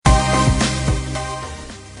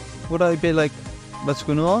Would I be like, what's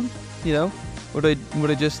going on? You know? Would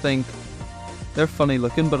I just think they're funny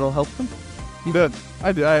looking, but I'll help them? Yeah,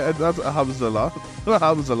 I do. That happens a lot. That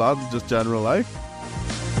happens a lot in just general life.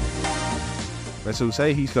 Right, so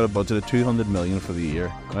say he's got a budget of 200 million for the year.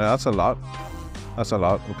 Right, that's a lot. That's a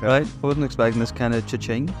lot. Okay. Right? I wasn't expecting this kind of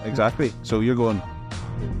cha-ching. Exactly. So you're going.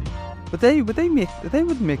 But they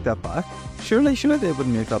wouldn't make that back. Surely they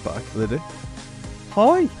wouldn't make that back. They do.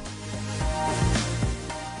 How?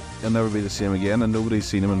 He'll never be the same again, and nobody's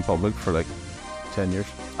seen him in public for like 10 years.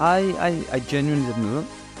 I genuinely didn't know that.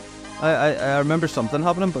 I remember something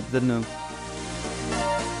happening, but didn't know.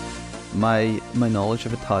 My knowledge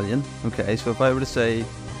of Italian. Okay, so if I were to say,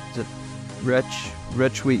 is it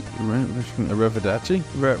rich wheat, Arrivederci?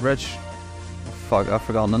 rich? Fuck, I've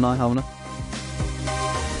forgotten it now, haven't I?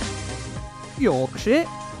 Yorkshire.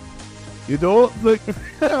 You don't think?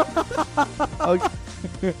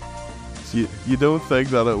 you don't think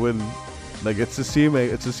that it would, like, it's the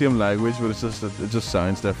same language, but it's just it just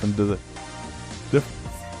sounds different, does it?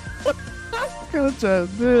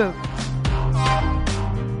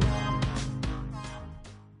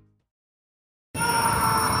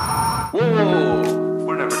 Whoa,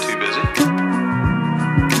 we're never too busy.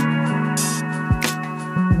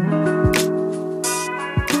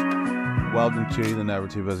 Welcome to the Never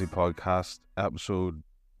Too Busy podcast episode.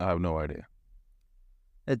 I have no idea.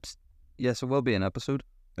 Yes, it will be an episode.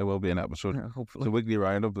 There will be an episode. Yeah, It's hopefully. a weekly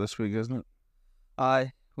roundup this week, isn't it?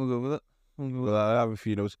 Aye, we'll go with it. Well, I have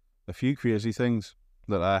a few crazy things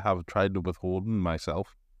that I have tried to withhold in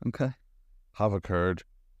myself Okay. have occurred.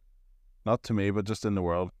 Not to me, but just in the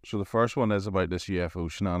world. So the first one is about this UFO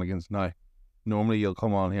shenanigans. Now, normally you'll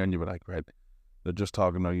come on here and you'll be like, right, they're just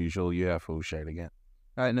talking our usual UFO shit again.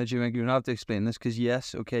 Alright, now Jimmy, you're going to have to explain this, because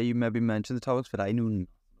yes, okay, you maybe mentioned the topics, but I know nothing.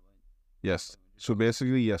 Yes. So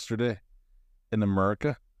basically yesterday, in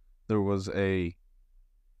America, there was a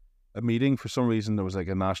meeting. For some reason, there was like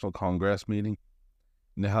a National Congress meeting.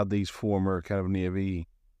 And they had these former kind of Navy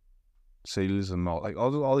SEALs and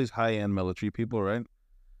all these high-end military people, right?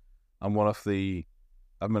 And one of the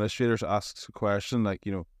administrators asks a question like,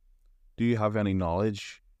 you know, do you have any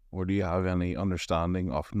knowledge or do you have any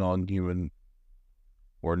understanding of non-human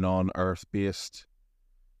or non-Earth-based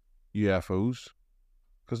UFOs?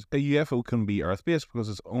 Because a UFO can be Earth-based because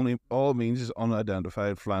it's all it means is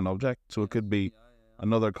unidentified flying object. So it could be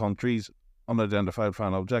another country's unidentified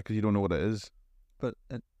flying object because you don't know what it is. But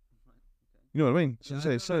You know what I mean? So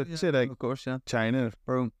say like of course, yeah. China.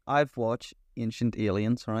 Bro, I've watched Ancient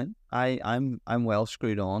Aliens, right? I'm well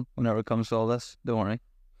screwed on whenever it comes to all this. Don't worry.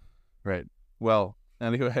 Right. Well,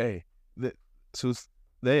 anyway, so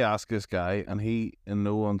they ask this guy, and he, in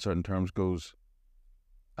no uncertain terms, goes,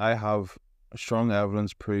 I have strong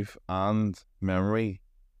evidence, proof, and memory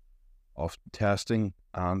of testing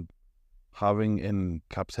and having in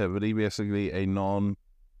captivity, basically, a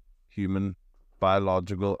non-human,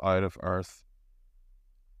 biological, out-of-Earth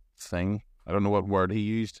thing. I don't know what word he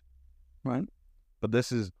used. Right. But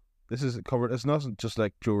this is covered. It's not just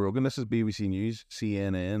like Joe Rogan. This is BBC News,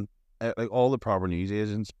 CNN, like all the proper news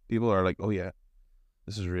agents. People are like, oh yeah,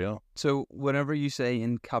 this is real. So whenever you say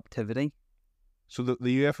in captivity, So the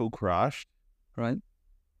UFO crashed. right?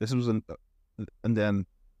 This was and then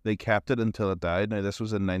they kept it until it died. Now this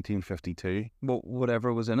was in 1952.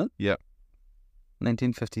 Whatever was in it? Yeah.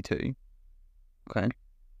 1952. Okay.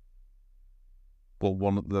 Well,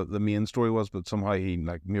 one of the main story was, but somehow he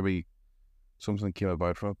like maybe something came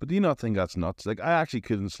about from it. But do you not think that's nuts? Like I actually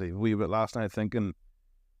couldn't sleep a wee bit last night thinking,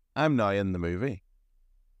 I'm now in the movie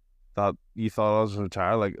that you thought I was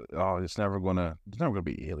retired. Like, oh, there's never gonna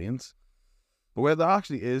be aliens. But where there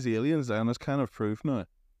actually is aliens, then it's kind of proof now.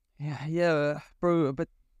 Yeah, bro. But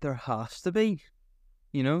there has to be.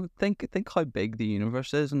 You know, think how big the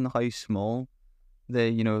universe is and how small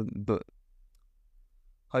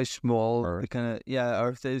how small Earth. the kind of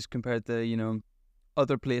Earth is compared to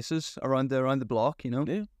other places around the block. You know.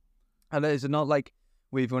 Yeah. And is it not like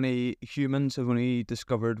humans have only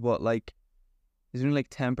discovered what, like, is it only like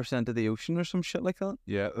 10% of the ocean or some shit like that?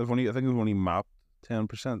 Yeah, I think they've only mapped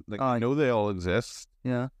 10%. Like I Aye. know they all exist,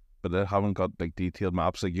 Yeah. but they haven't got like detailed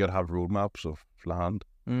maps. Like you gotta have road maps of land.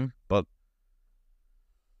 Mm. But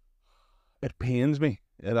it pains me.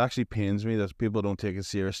 It actually pains me that people don't take it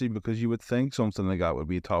seriously, because you would think something like that would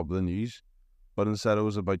be top of the news, but instead it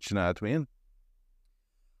was about Shania Twain.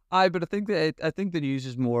 Aye, but I think the news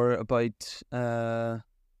is more about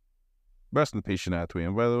Rest in peace, Shania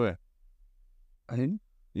Twain, by the way. who?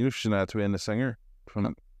 You know Shania Twain, the singer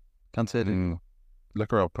from. Can't say it.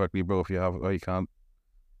 Look her up quickly, bro. If you have, you can't.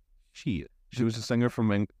 She was a singer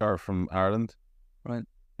from Ireland. Right.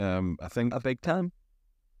 I think A big time.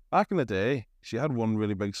 Back in the day, she had one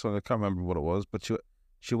really big song. I can't remember what it was, but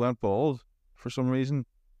she went bald for some reason,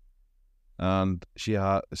 and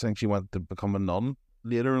I think she went to become a nun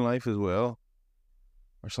later in life as well,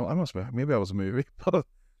 or something. I must be, maybe I was a movie, but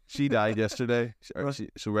she died yesterday.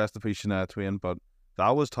 So rest in peace, Shania Twain. But that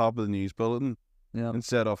was top of the news bulletin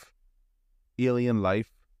instead of alien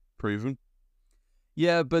life proven.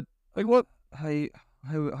 Yeah, but Like what? how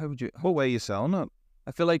would you? What way are you selling it?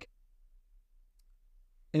 I feel like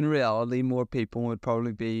in reality, more people would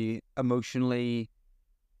probably be emotionally,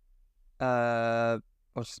 what's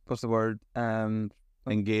the word?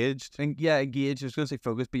 Engaged. Engaged. I was going to say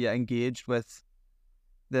focused, but yeah, engaged with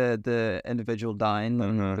the individual dying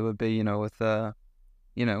than there would be, with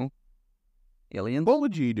aliens. What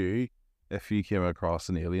would you do if you came across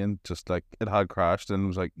an alien, just like it had crashed and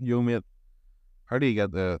was like, "Yo, mate, how do you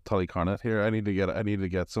get the Tully Cornet here? I need to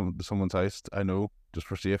get someone's house. I know, just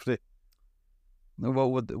for safety."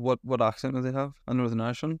 What accent do they have? A Northern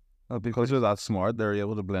Irish? Because they're that smart, they're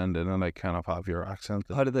able to blend in and like kind of have your accent.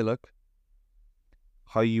 How do they look?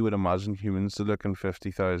 How you would imagine humans to look in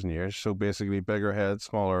 50,000 years. So basically, bigger head,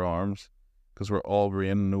 smaller arms, because we're all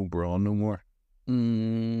brain, no brawn, no more.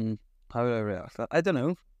 How would I react to that? I don't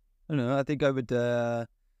know. I think I would.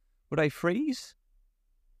 Would I freeze?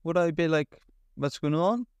 Would I be like, "What's going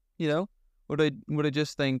on?" Would I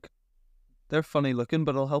just think they're funny looking,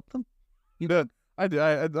 but I'll help them? Yeah, I do.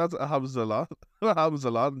 That happens a lot. That happens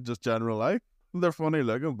a lot in just general life. They're funny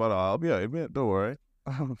looking, but I'll be out, mate. Don't worry.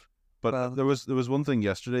 But Well, there was one thing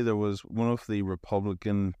yesterday. There was one of the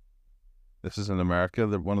Republican. This is in America.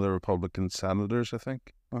 One of the Republican senators, I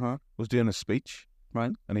think, was doing a speech.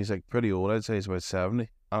 Right. And he's like pretty old. I'd say he's about 70.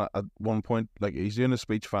 And at one point, like he's doing a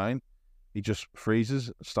speech fine, he just freezes,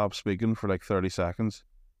 stops speaking for like 30 seconds,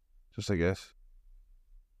 just like this.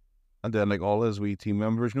 And then like all his wee team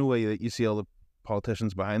members, no way that you see all the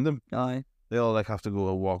politicians behind them. aye. They all like have to go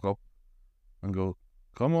and walk up and go,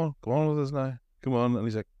 come on with us now, come on. And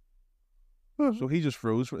he's like, so he just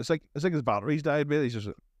froze. It's like his batteries died, mate. He's just.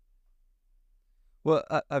 Well,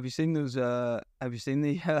 have you seen those? Have you seen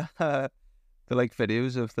the the like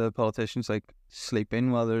videos of the politicians like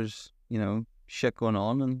sleeping while there's shit going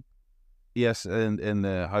on? And Yes, in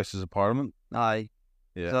the Houses of Parliament. aye,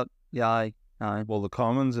 Yeah. Is that, yeah, aye. Well, the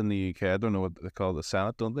Commons in the UK, I don't know what they call the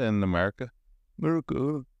Senate, don't they? In America.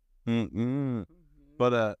 Miracle.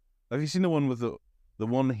 But have you seen the one with the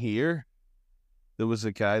one here? There was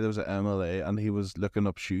a guy, there was an MLA, and he was looking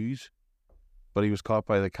up shoes, but he was caught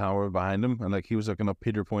by the camera behind him, and like he was looking up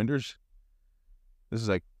Peter Pointers. This is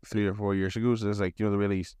like 3 or 4 years ago. So there's like the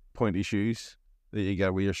really pointy shoes that you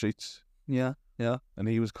get with your seats. Yeah. And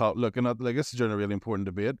he was caught looking at, like, this is during a really important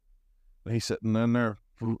debate. And he's sitting in there,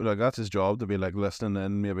 like that's his job, to be like listening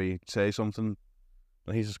and maybe say something.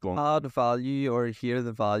 And he's just going, Add value or hear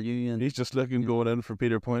the value, and he's just looking, going in for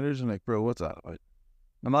Peter Pointers, and like, bro, what's that about?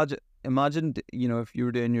 imagine if you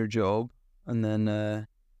were doing your job and then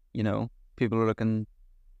people are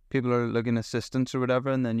looking assistants or whatever,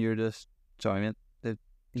 and then you're just sorry, mate.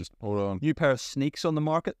 Just hold on. New pair of sneaks on the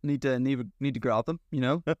market. Need to grab them.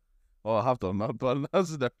 Oh, I have done that, but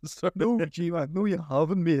that's a different story. No, gee, man, no, you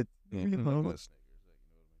haven't, mate. Yeah,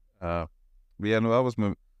 no, that was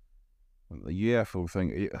my the UFO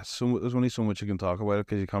thing. There's only so much you can talk about it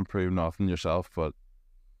because you can't prove nothing yourself. But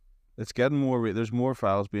it's getting more. There's more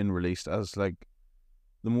files being released as like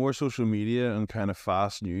the more social media and kind of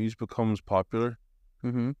fast news becomes popular.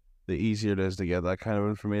 Mm-hmm. The easier it is to get that kind of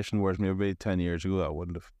information. Whereas maybe 10 years ago that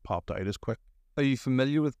wouldn't have popped out as quick. Are you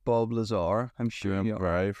familiar with Bob Lazar? I'm sure I'm you are.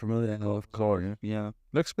 very familiar. Yeah, of course. Yeah.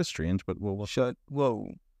 Looks a bit strange, but we'll Shut. Whoa.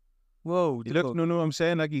 He look, no, I'm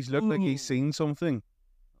saying like he's looked like he's seen something.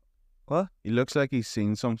 What? He looks like he's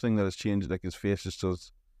seen something that has changed. Like his face just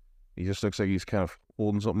does. He just looks like he's kind of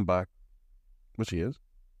holding something back, which he is.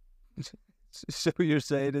 So you're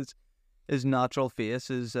saying his natural face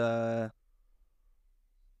is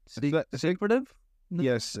secretive?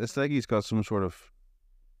 Yes, it's like he's got some sort of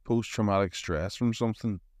post-traumatic stress from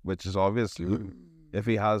something, which is obviously if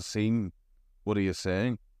he has seen what he is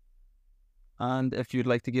saying. And if you'd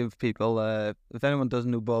like to give people, if anyone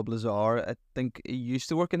doesn't know Bob Lazar, I think he used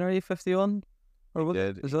to work in Area 51, or what?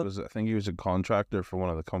 I think he was a contractor for one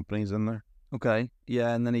of the companies in there. Okay,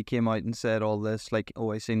 yeah, and then he came out and said all this, like,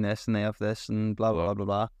 oh, I seen this and they have this and blah blah blah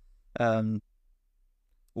blah blah.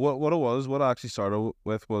 What I actually started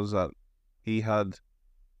with was that he had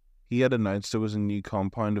announced there was a new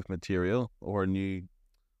compound of material or a new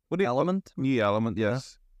element,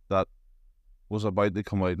 yes, that was about to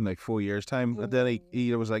come out in like 4 years time, and then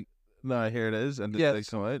he was like, "No, here it is," and yes. they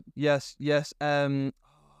come out. Yes. I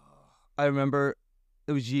remember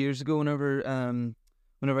it was years ago. Whenever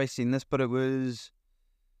whenever I seen this, but it was,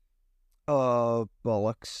 oh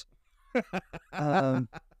bollocks. Um,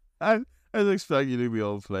 I was expecting you to be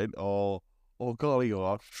on flight. Oh, golly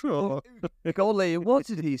gosh. Sure. golly, what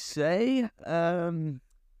did he say?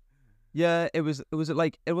 Yeah, it was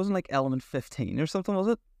like, it wasn't like element 15 or something, was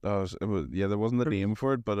it? Yeah, there wasn't a name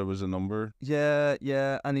for it, but it was a number. Yeah,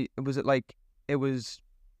 and it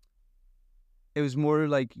was more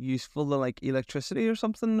like useful than like electricity or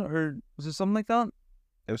something, or was it something like that?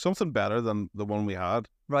 It was something better than the one we had.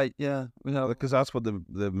 Right, yeah. We have, Because that's what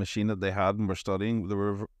the machine that they had and were studying. They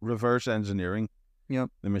were reverse engineering Yep.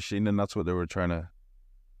 the machine, and that's what they were trying to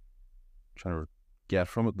get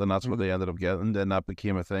from it. Then that's what they ended up getting. Then that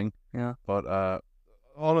became a thing. Yeah. But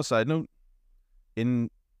on a side note, in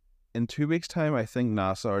 2 weeks' time, I think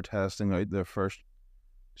NASA are testing out their first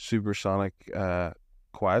supersonic,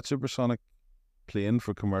 quiet supersonic plane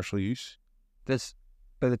for commercial use. this,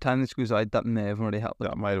 by the time this goes out, that may have already happened.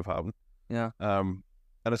 That might have happened. Yeah.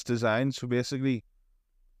 And it's designed so basically,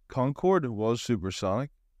 Concorde was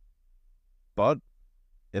supersonic, but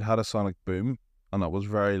it had a sonic boom, and that was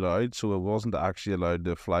very loud, so it wasn't actually allowed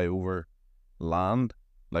to fly over land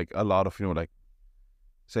like a lot of, like,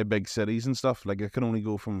 say, big cities and stuff. Like, it can only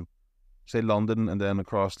go from, say, London and then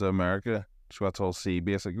across to America, so that's all sea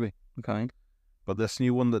basically. Okay. But this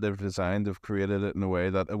new one that they've designed, they've created it in a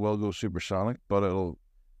way that it will go supersonic, but it'll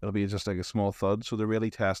be just like a small thud. So they're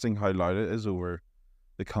really testing how loud it is over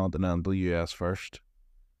the continental US first,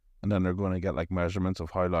 and then they're going to get like measurements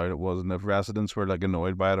of how loud it was, and if residents were like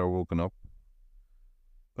annoyed by it or woken up.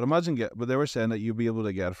 But but they were saying that you'd be able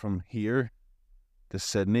to get from here to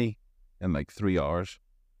Sydney in like 3 hours.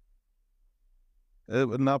 It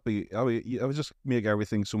would not be. I would just make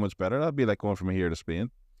everything so much better. That'd be like going from here to Spain.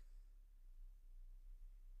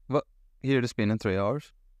 Here to Spain in 3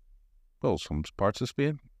 hours. Well, some parts of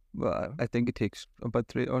Spain. Well, I think it takes about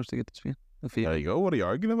 3 hours to get to Spain. There you go. What are you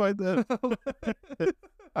arguing about then?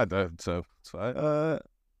 I don't. So it's fine.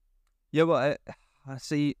 Yeah, well, I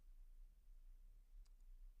see.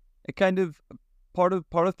 It kind of part of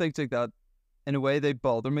things like that, in a way, they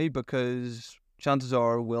bother me because chances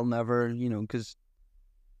are we'll never, because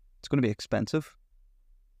it's going to be expensive.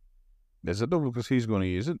 Is it though? Because who's going to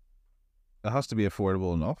use it? It has to be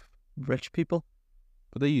affordable enough. Rich people.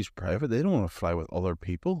 But they use private. They don't want to fly with other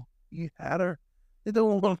people. You hatter. They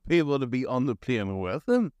don't want people to be on the plane with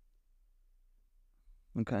them.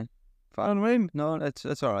 Okay. Fine. You know what I mean? No,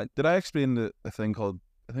 it's all right. Did I explain the thing called?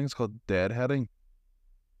 I think it's called deadheading.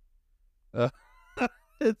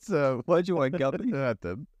 It's Why'd you want to me? I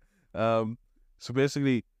did. So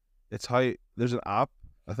basically, it's how there's an app.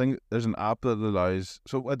 I think there's an app that allows.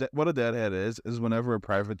 So what a deadhead is whenever a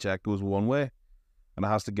private jet goes one way, and it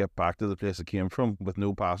has to get back to the place it came from with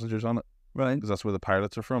no passengers on it, Right. because that's where the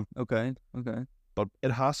pilots are from. Okay. But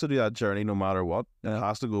it has to do that journey no matter what. Yeah. It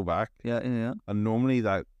has to go back. Yeah. And normally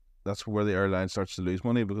that's where the airline starts to lose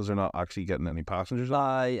money because they're not actually getting any passengers.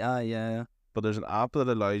 Yeah. But there's an app that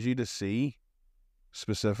allows you to see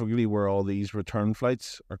specifically where all these return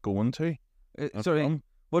flights are going to. Sorry, from.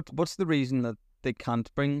 what's the reason that they can't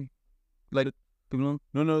bring people on?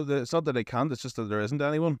 No, it's not that they can't. It's just that there isn't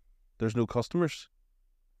anyone. There's no customers.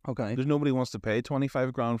 Okay. There's nobody wants to pay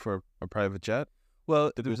 25 grand for a private jet.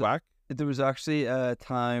 Well, To go back. there was actually a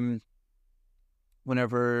time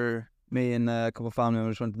whenever me and a couple of family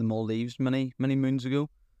members went to the Maldives many moons ago,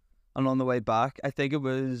 and on the way back, I think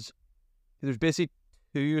there's basically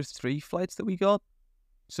 2 or 3 flights that we got.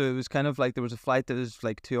 So it was kind of like there was a flight that was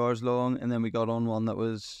like 2 hours long, and then we got on one that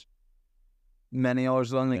was many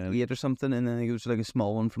hours long, like 8 or something, and then it was like a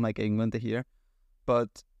small one from like England to here.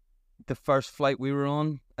 But the first flight we were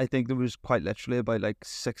on, I think there was quite literally about like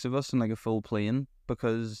 6 of us in like a full plane,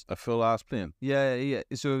 because A full ass plane. yeah.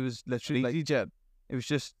 So it was literally like, EasyJet. it was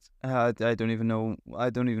just I don't even know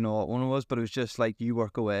what one it was, but it was just like you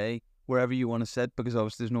work away wherever you want to sit, because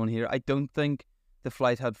obviously there's no one here. I don't think the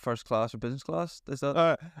flight had first class or business class. Is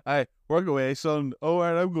that? I work away, son. Oh, all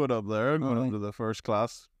right, I'm going up there. I'm going Alright. up to the first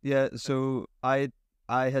class. Yeah. So I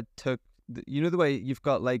had took the way you've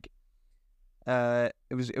got like it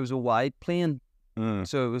was a wide plane.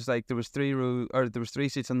 So it was like there was 3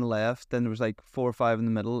 seats on the left, then there was like 4 or 5 in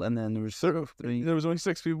the middle, and then there was So 3. there was only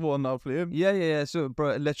 6 people on that plane. Yeah. So,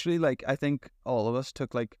 bro, literally, like, I think all of us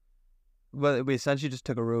took like, well, we essentially just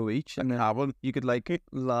took a row each, and then Cabin. you could like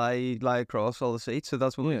lie across all the seats. So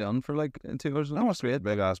that's what we Yeah. done for like 2 hours. That must be a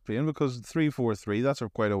big ass plane, because 343, that's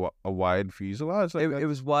quite a wide fuselage. Like It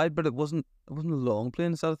was wide, but it wasn't a long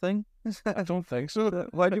plane. Is that a thing? I don't think so.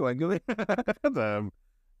 Why do you want to go?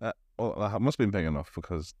 Well, that must have been big enough,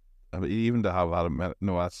 because even to have had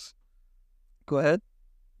no, that's Go ahead.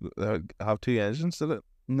 have 2 engines, did it?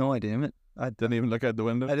 No idea, mate. I Didn't even look out the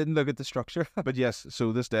window. didn't look at the structure. But yes,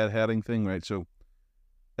 so this deadheading thing, right? So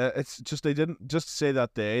it's just they didn't just say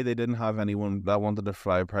that day they didn't have anyone that wanted to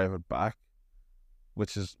fly private back,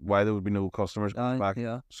 which is why there would be no customers back.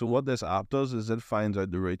 Yeah. So what this app does is it finds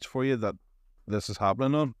out the routes for you that this is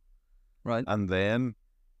happening on, Right. and then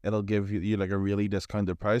it'll give you like a really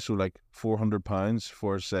discounted price. So like £400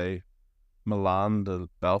 for say Milan to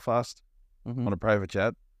Belfast Mm-hmm. on a private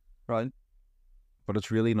jet, Right. but it's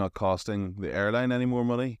really not costing the airline any more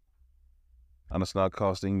money, and it's not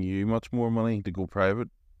costing you much more money to go private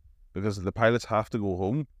because the pilots have to go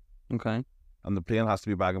home Okay. and the plane has to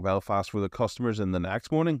be back in Belfast for the customers in the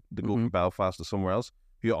next morning to go from Belfast to somewhere else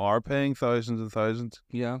who are paying thousands and thousands.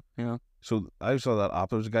 Yeah. Yeah. So I saw that app.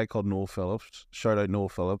 There was a guy called Noel Phillips. Shout out Noel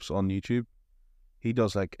Phillips on YouTube. He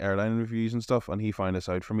does like airline reviews and stuff, and he found this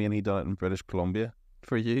out for me, and he done it in British Columbia.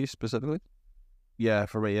 For you specifically. Yeah,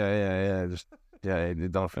 for me. Yeah. Just he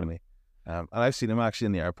done it for me. And I've seen him actually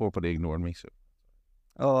in the airport, but he ignored me. So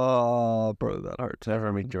Oh, bro, that hurts.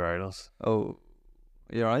 never meet your idols. Oh,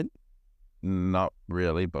 you alright? Not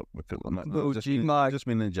really, but we could, Oh, just, G-Mag. just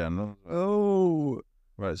mean in general. Oh,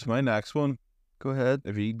 Right, so my next one, go ahead.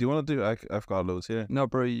 if you do want to do, I've got loads here. No,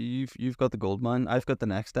 bro, you've got the gold mine. I've got the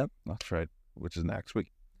next step. That's right, which is next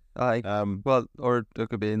week. Aye. Well, or it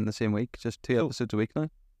could be in the same week. Just 2 episodes a week now.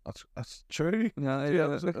 that's true. Yeah. Yeah,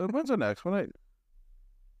 when's the next one out?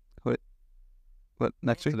 What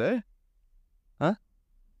next week? Today? Huh?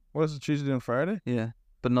 What is it, Tuesday and Friday? Yeah,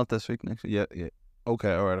 but not this week. Next week. Yeah.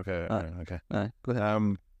 Okay, all right, okay. Aye. Go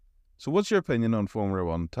ahead. So what's your opinion on Formula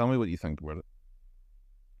One? Tell me what you think about it.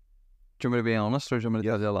 Do you want me to be honest, or do you want me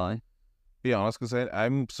to tell you a lie? Be honest, because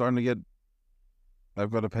I'm starting to get,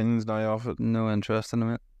 I've got opinions now off it No interest in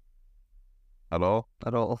it at all.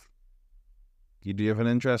 at all. Do you have an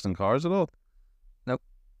interest in cars at all? Nope.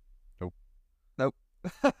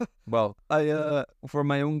 Well, I for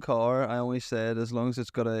my own car, I always said as long as it's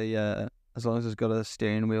got a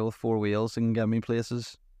steering wheel with 4 wheels and can get me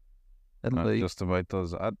places, it'll do. just about does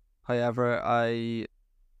that. However, I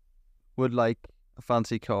would like a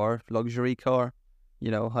fancy car, luxury car,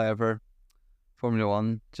 However, Formula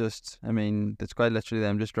One, it's quite literally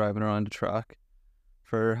them just driving around the track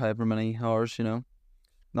for however many hours,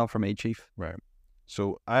 Not for me, Chief. Right.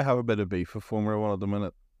 So I have a bit of beef with Formula One at the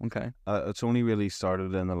minute. Okay. It's only really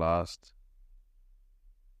started in the last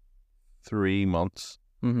 3 months.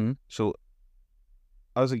 Mm-hmm. So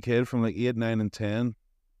as a kid from like 8, 9 and 10,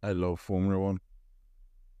 I loved Formula One.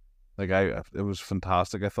 Like it was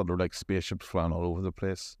fantastic. I thought there were like spaceships flying all over the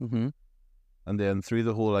place. Mm-hmm. And then through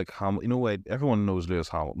the whole like Hamilton, everyone knows Lewis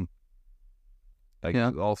Hamilton. Like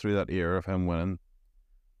all through that era of him winning.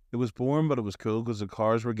 It was boring, but it was cool because the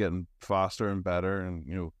cars were getting faster and better, and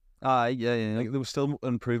Yeah. like there was still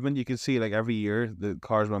improvement. You could see like every year the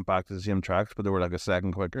cars went back to the same tracks, but they were like a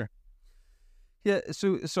second quicker. Yeah,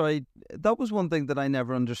 so sorry, that was one thing that I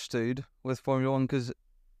never understood with Formula One, because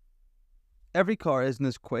every car isn't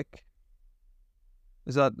as quick.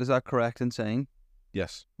 Is that correct in saying?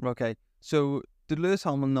 Yes. Okay, so did Lewis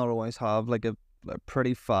Hamilton not always have like a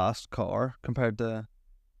pretty fast car compared to,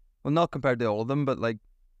 well, not compared to all of them, but like,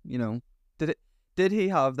 did he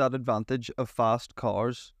have that advantage of fast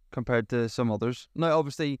cars compared to some others? Now,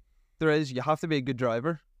 obviously, you have to be a good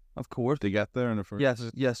driver, of course. To get there in the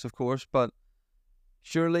first. Yes, of course, but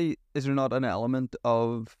surely is there not an element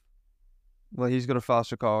of, well, he's got a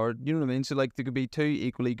faster car, you know what I mean? So like there could be 2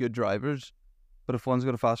 equally good drivers, but if one's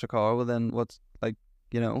got a faster car, well then what's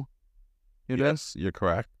you're Yes, you're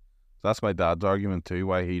correct. That's my dad's argument too,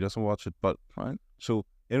 why he doesn't watch it. But right. So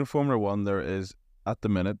in Formula One there is at the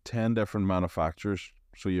minute 10 different manufacturers.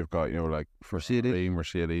 So you've got, like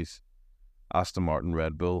Mercedes, Aston Martin,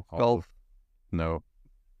 Red Bull, Golf. No.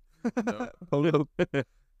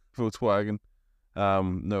 Volkswagen.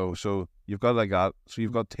 No, so you've got like that. So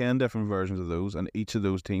you've got 10 different versions of those, and each of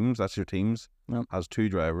those teams, that's your teams, has 2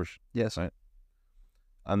 drivers. Yes. Right.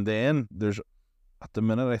 And then there's, at the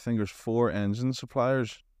minute, I think there's 4 engine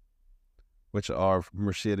suppliers, which are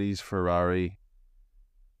Mercedes, Ferrari,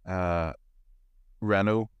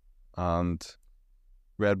 Renault, and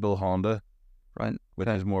Red Bull Honda. Right. Which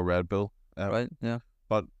is more Red Bull. Right, yeah.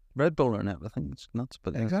 But Red Bull and everything, it's nuts.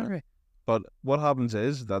 But exactly. But what happens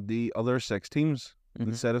is that the other 6 teams,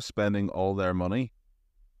 instead of spending all their money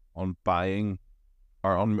on buying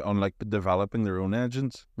or on like developing their own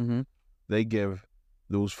engines, they give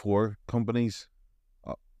those 4 companies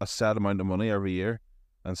a set amount of money every year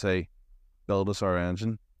and say, build us our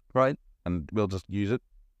engine, right, and we'll just use it.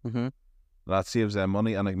 That saves them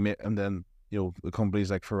money, and then the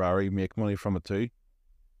companies like Ferrari make money from it too.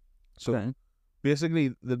 So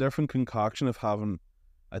basically, the different concoction of having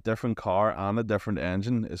a different car and a different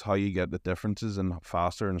engine is how you get the differences in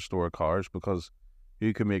faster and slower cars, because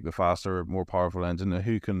who can make the faster, more powerful engine, and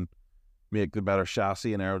who can make the better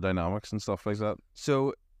chassis and aerodynamics and stuff like that.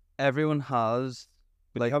 So everyone has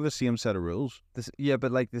But you have the same set of rules. this, yeah,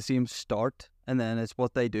 but like the same start, and then it's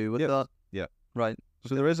what they do with Yes. that. Yeah. Right.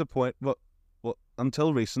 So there is a point, well,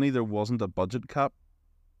 until recently there wasn't a budget cap.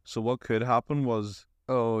 So what could happen was,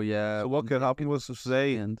 Oh yeah. so what could happen was,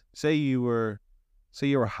 And say you were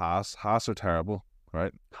Haas. Haas are terrible,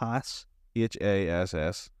 right? Haas.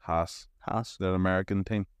 Hass, Haas. Haas. They're an American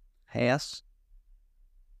team. Haas.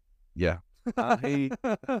 Yeah.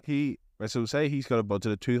 He right, so say he's got a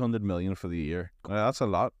budget of 200 million for the year. That's a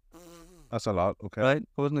lot. That's a lot. Okay. Right.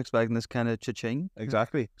 I wasn't expecting this kind of cha-ching.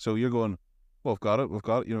 Exactly. So you're going, well, we've got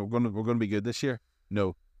it. You know, we're gonna be good this year.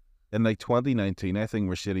 No. In like 2019, I think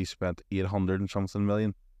Mercedes spent 800 and something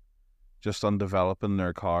million just on developing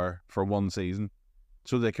their car for one season,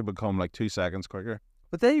 so they could become like 2 seconds quicker.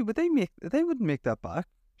 But they wouldn't make that back.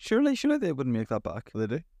 Surely they wouldn't make that back. They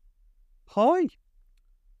do. How?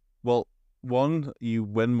 Well, one, you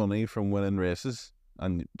win money from winning races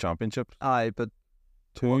and championships. Aye, but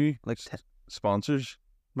Two, like sponsors.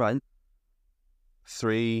 right.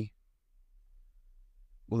 Three,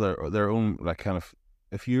 well, their own, like, kind of,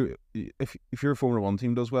 if your Formula One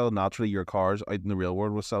team does well, naturally your cars out in the real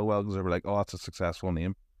world will sell well, because they're like, oh, that's a successful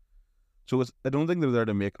name. So I don't think they're there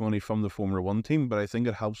to make money from the Formula One team, but I think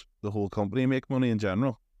it helps the whole company make money in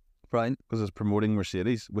general, Right. because it's promoting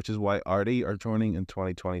Mercedes, which is why Audi are joining in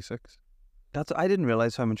 2026. I didn't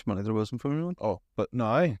realize how much money there was in Formula One. Oh, but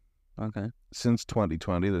now, Okay. since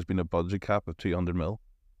 2020, there's been a budget cap of 200 mil.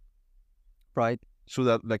 Right. So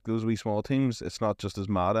that, like, those wee small teams, it's not just as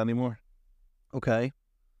mad anymore. Okay.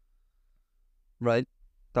 Right.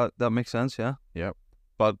 That makes sense, yeah. Yeah.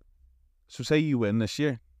 But, so say you win this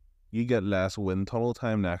year, you get less wind tunnel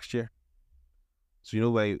time next year. So you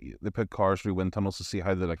know why they put cars through wind tunnels to see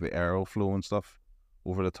how the aero flow and stuff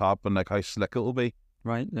over the top, and like how slick it'll be,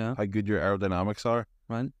 Right, yeah. how good your aerodynamics are.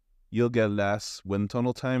 Right. You'll get less wind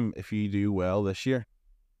tunnel time if you do well this year.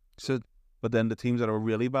 So But then the teams that were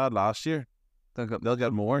really bad last year, they'll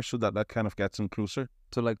get more, so that kind of gets them closer.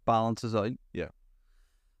 to like balances out. Yeah.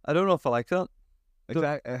 I don't know if I like that.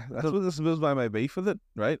 Exactly. That's what this was by my beef with it,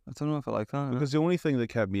 right? I don't know if I like that. Because the only thing that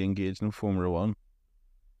kept me engaged in Formula One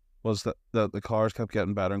was that the cars kept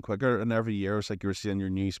getting better and quicker, and every year it's like you were seeing your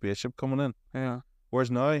new spaceship coming in. Yeah.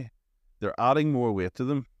 Whereas now, they're adding more weight to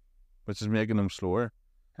them, which is making them slower.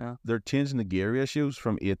 Yeah. They're changing the gear ratios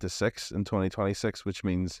from 8 to 6 in 2026, which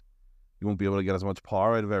means you won't be able to get as much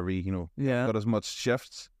power out of every, Yeah. got as much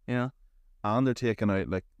shifts. Yeah. And they're taking out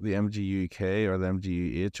like the MGU-K or the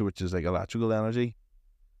MGU-H, which is like electrical energy,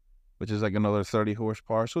 which is like another 30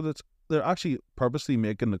 horsepower. So they're actually purposely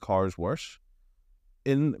making the cars worse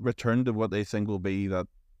in return to what they think will be that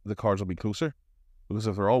the cars will be closer. Because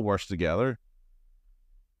if they're all worse together,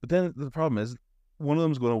 but then the problem is one of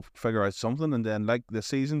them's going to figure out something, and then like the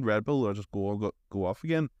seasoned Red Bull will just go off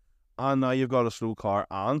again, and now you've got a slow car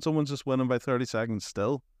and someone's just winning by 30 seconds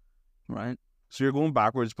still. Right. So you're going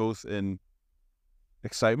backwards both in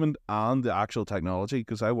excitement and the actual technology,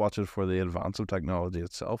 because I watch it for the advance of technology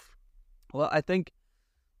itself. Well, I think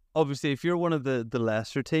obviously if you're one of the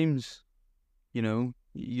lesser teams,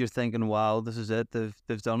 you're thinking, wow, this is it.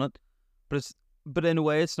 They've done it. But in a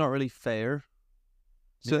way it's not really fair.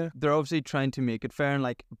 So Yeah. they're obviously trying to make it fair and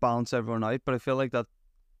like balance everyone out, but I feel like that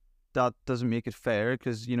doesn't make it fair,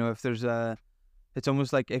 because if there's it's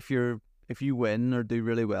almost like if you win or do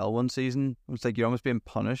really well one season, it's like you're almost being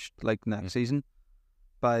punished like next season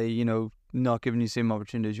by not giving you the same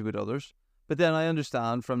opportunities you would others. But then I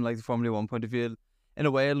understand from like the Formula One point of view, in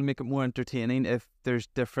a way it'll make it more entertaining if there's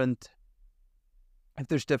different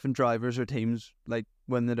drivers or teams like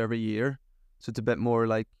win it every year. So it's a bit more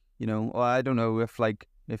like, I don't know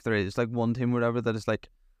if there is like one team or whatever that is like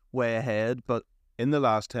way ahead, but In the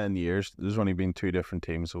last 10 years, there's only been 2 different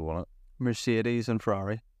teams who won it. Mercedes and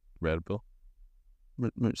Ferrari. Red Bull.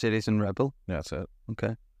 Mercedes and Red Bull. Yeah, that's it.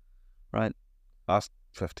 Okay. Right. Last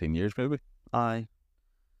 15 years, maybe. Aye.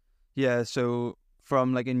 Yeah, so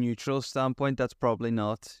from like a neutral standpoint, that's probably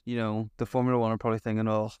not, the Formula One are probably thinking,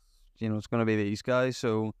 oh, it's going to be these guys.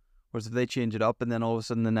 So, whereas if they change it up and then all of a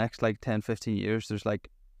sudden the next like 10, 15 years, there's like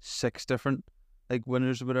 6 different like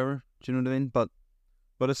winners or whatever. Do you know what I mean? But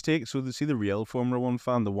it's so to see the real Formula One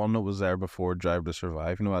fan, the one that was there before Drive to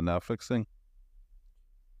Survive, that Netflix thing?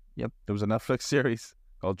 Yep. There was a Netflix series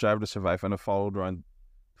called Drive to Survive, and it followed around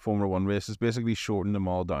Formula One races, basically shortened them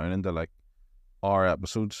all down into like hour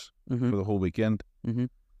episodes for the whole weekend. Mm-hmm.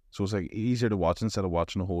 So it's like easier to watch instead of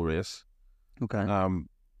watching a whole race. Okay.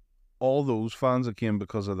 all those fans that came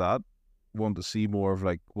because of that want to see more of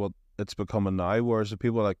like what it's becoming now, whereas the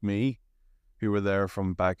people like me who were there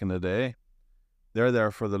from back in the day, they're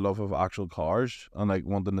there for the love of actual cars and like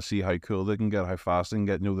wanting to see how cool they can get, how fast they can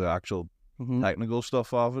get, the actual technical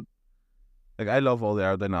stuff of it. Like I love all the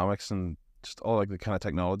aerodynamics and just all like the kind of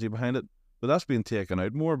technology behind it, but that's being taken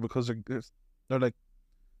out more because they're like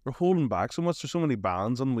we're holding back so much. There's so many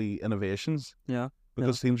bans on the innovations. Yeah.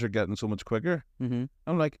 Because teams are getting so much quicker. Mm-hmm.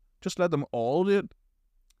 I'm like, just let them all do it.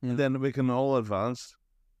 Yeah. Then we can all advance.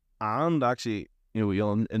 And actually,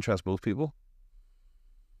 you'll interest both people.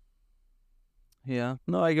 Yeah.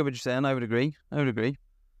 No, I get what you're saying. I would agree.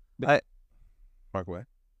 Mark away.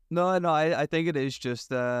 No, I think it is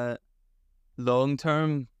just long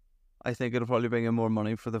term. I think it'll probably bring in more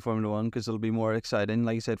money for the Formula One because it'll be more exciting,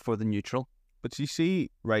 like you said, for the neutral. But you see,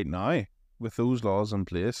 right now, with those laws in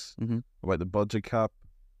place about the budget cap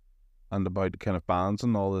and about the kind of bans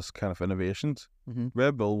and all this kind of innovations,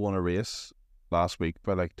 Red Bull won a race last week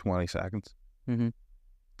by like 20 seconds.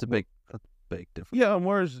 It's a big difference. Yeah, and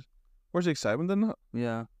where's the excitement in that?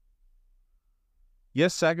 Yeah.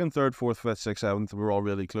 Yes, second, third, fourth, fifth, sixth, seventh, we're all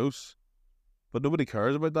really close. But nobody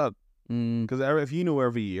cares about that. Because if you know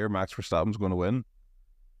every year Max Verstappen's going to win,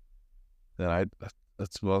 then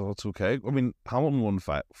it's okay. I mean, Hamilton won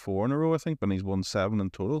 4 in a row, I think, but he's won 7 in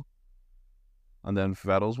total. And then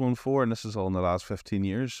Vettel's won 4, and this is all in the last 15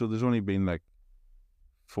 years. So there's only been like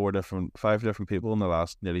 5 different people in the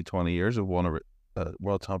last nearly 20 years have won a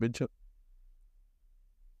world championship.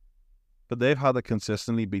 But they've had to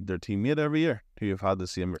consistently beat their teammate every year who have had the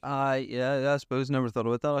same. Yeah, I suppose never thought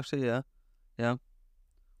about that actually. Yeah.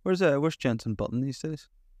 Where's Jenson Button these days?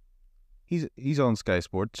 He's on Sky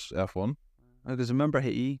Sports F1. Because remember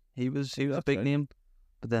he was a big name,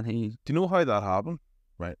 but then he. Do you know how that happened?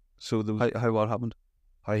 Right. So there was how what happened?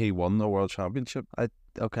 How he won the world championship. I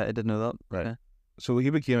didn't know that. Right. Okay. So he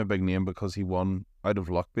became a big name because he won out of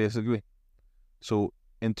luck, basically. So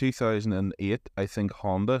in 2008, I think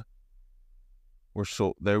Honda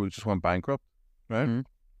they just went bankrupt, right? And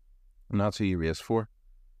that's who he raced for.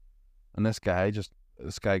 And this guy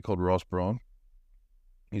called Ross Brawn,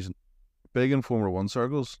 he's big in Formula One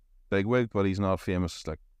circles, bigwig, but he's not famous.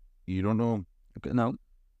 Like, you don't know him. Okay, no.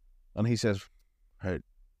 And he says, right,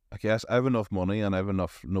 I guess I have enough money and I have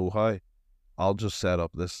enough know-how. I'll just set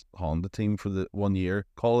up this Honda team for the 1 year,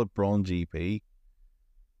 call it Brawn GP,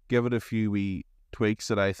 give it a few wee tweaks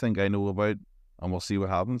that I think I know about, and we'll see what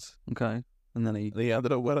happens. Okay. And then he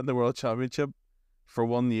ended up winning the world championship for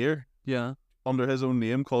 1 year. Yeah. Under his own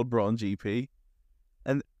name called Brawn GP.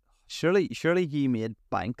 And surely he made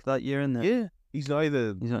bank that year in there. Yeah. He's now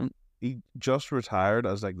he just retired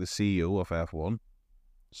as like the CEO of F1.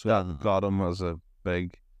 So that got him as a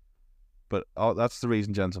big. But that's the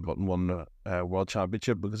reason Jenson Button won the world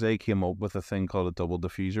championship, because they came up with a thing called a double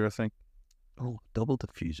diffuser, I think. Oh, double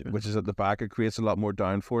diffuser. Which is at the back. It creates a lot more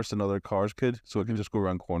downforce than other cars could, so it can just go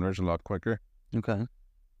around corners a lot quicker. Okay.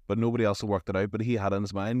 But nobody else had worked it out, but he had it in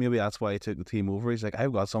his mind. Maybe that's why he took the team over. He's like,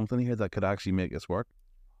 I've got something here that could actually make this work.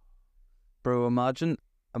 Bro, imagine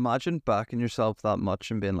backing yourself that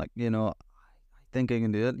much and being like, I think I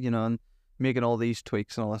can do it, and making all these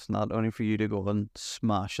tweaks and all this and that, only for you to go and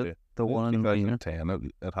smash it. Yeah. The one in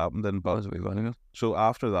 2010 it happened in So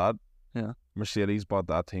after that, Mercedes bought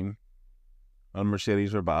that team. And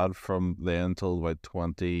Mercedes were bad from then until about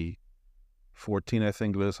 2014, I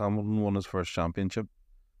think. Lewis Hamilton won his first championship.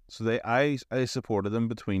 So I supported them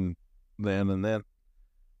between then and then.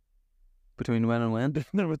 Between when and when?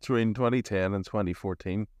 Between 2010 and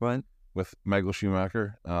 2014. Right. With Michael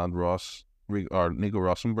Schumacher and Nico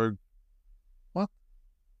Rosberg. What?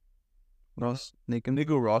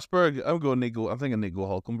 Nico Rosberg. I'm thinking Nico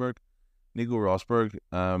Hulkenberg. Nico Rosberg.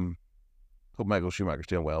 Hope Michael Schumacher's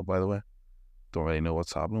doing well, by the way. Don't really know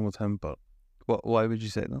what's happening with him, but... Why would you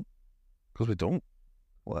say that? Because we don't.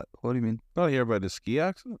 What do you mean? Not hear about his ski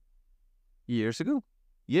accident. Years ago?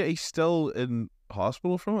 Yeah, he's still in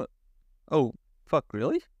hospital from it. Oh, fuck,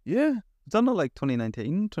 really? Yeah. Was that not like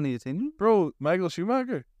 2019, 2018? Bro, Michael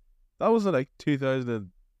Schumacher. That was in like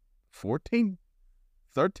 2014,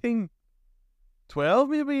 13, 12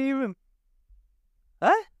 maybe even.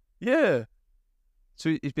 Huh? Yeah.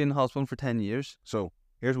 So he's been in hospital for 10 years? So,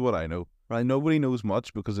 here's what I know. Right, nobody knows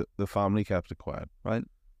much because the family kept it quiet. Right.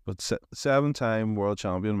 But 7-time world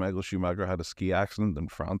champion Michael Schumacher had a ski accident in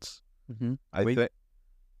France. Mm-hmm. I think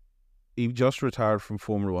he just retired from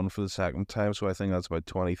Formula One for the second time, so I think that's about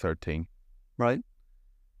 2013. Right.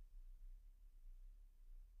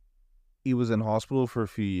 He was in hospital for a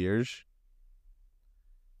few years,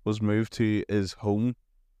 was moved to his home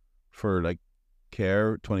for like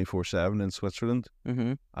care 24/7 in Switzerland,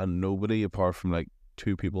 Mm-hmm. and nobody apart from like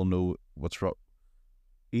 2 people know what's wrong.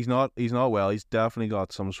 He's not well. He's definitely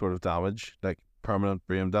got some sort of damage, like permanent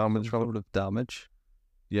brain damage from it. Sort of damage.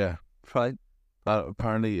 Yeah. Right.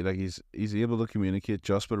 Apparently, like he's able to communicate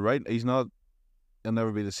just, but right, he'll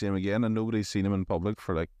never be the same again, and nobody's seen him in public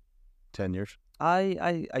for like 10 years.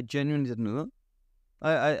 I genuinely didn't know that.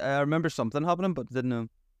 I remember something happening, but didn't know.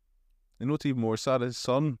 You know what's even more sad? His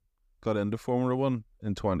son got into Formula 1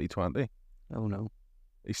 in 2020. Oh no.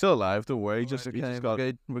 He's still alive, don't worry. He just We're got.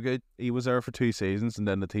 good. We're good. He was there for 2 seasons, and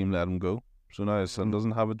then the team let him go. So now his son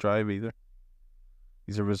doesn't have a drive either.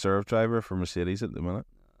 He's a reserve driver for Mercedes at the minute.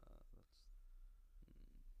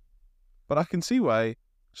 But I can see why.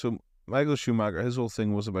 So Michael Schumacher, his whole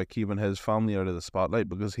thing was about keeping his family out of the spotlight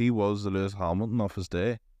because he was the Lewis Hamilton of his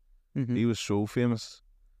day. Mm-hmm. He was so famous.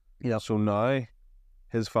 Yeah. So now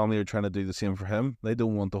his family are trying to do the same for him. They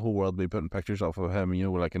don't want the whole world to be putting pictures off of him,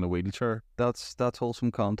 like in a wheelchair. That's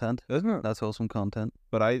wholesome content, isn't it? That's wholesome content.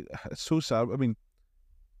 But it's so sad. I mean,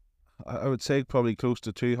 I would say probably close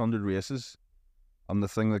to 200 races, and the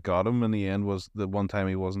thing that got him in the end was the one time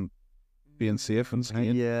he wasn't being safe and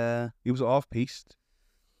skiing. Yeah. He was off piste.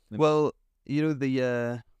 Well,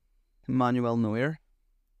 the Manuel Neuer,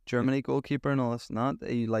 Germany goalkeeper and all this and that.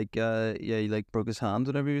 He he broke his hand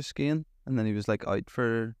whenever he was skiing, and then he was like out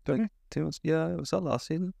for like 2 months. Yeah, it was that last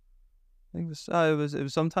season. I think it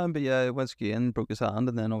was sometime, but yeah, he went skiing, broke his hand,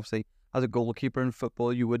 and then obviously as a goalkeeper in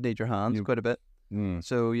football, you would need your hands quite a bit.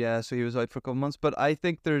 So yeah, so he was out for a couple months. But I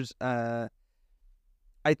think there's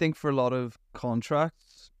I think for a lot of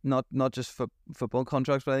contracts, not just football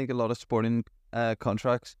contracts, but I think a lot of sporting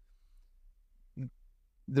contracts,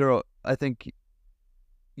 I think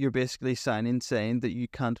you're basically saying that you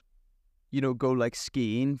can't, go like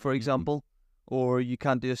skiing, for example, or you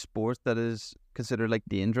can't do a sport that is considered like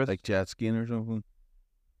dangerous, like jet skiing or something.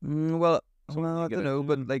 Well, I don't know,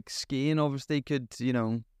 but like skiing obviously could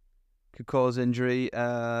cause injury.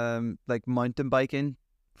 Like mountain biking,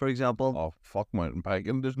 for example. Oh, fuck mountain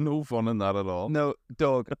biking. There's no fun in that at all. No,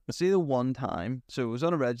 dog. See, the one time, so it was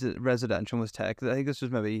on a residential with tech. I think this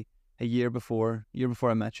was maybe a year before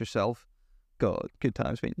I met yourself. God, good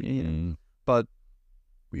times meeting you, But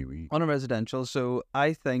on a residential, so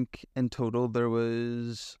I think in total there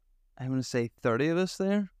was, I want to say 30 of us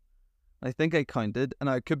there. I think I counted, and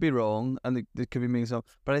I could be wrong, and it could be me so,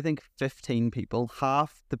 but I think 15 people,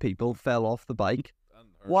 half the people fell off the bike.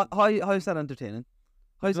 What? How is that entertaining?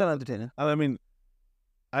 How's that entertaining? And I mean,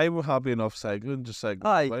 I'm happy enough cycling, just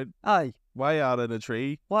cycling. Aye. Why add in a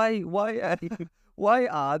tree? Why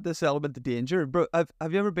add this element of danger? Bro,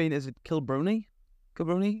 have you ever been, is it Kilbrony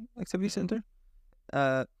Activity Centre?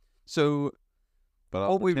 So... But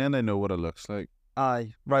I'll pretend I know what it looks like.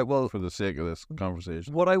 Aye, right, well... For the sake of this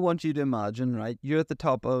conversation. What I want you to imagine, right, you're at the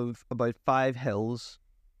top of about 5 hills,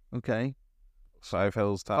 okay? 5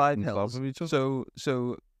 hills on top of each other?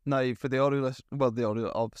 So now, for the audio list, the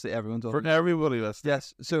audio, obviously everyone's audio. For everybody listening.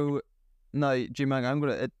 Yes, so now,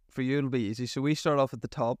 G-Mag, for you it'll be easy. So we start off at the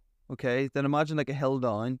top, okay? Then imagine like a hill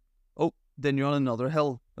down. Oh, then you're on another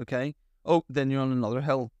hill, okay? Oh, then you're on another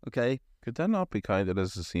hill, okay? Could that not be counted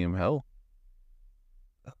as the same hill?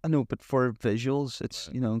 I know, but for visuals, it's,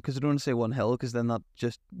 because I don't want to say one hill, because then that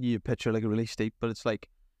just, you picture like a really steep, but it's like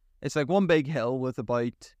one big hill with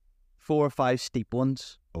about 4 or 5 steep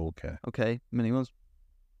ones. Okay, mini ones.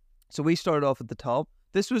 So we started off at the top.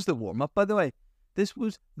 This was the warm-up, by the way. This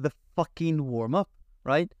was the fucking warm-up,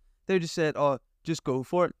 right? They just said, oh, just go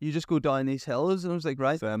for it. You just go down these hills. And I was like,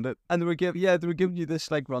 right. Send it. And they were giving you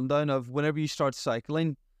this like rundown of whenever you start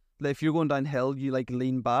cycling, like, if you're going downhill, you like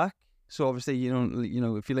lean back. So obviously,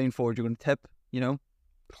 if you lean forward, you're going to tip,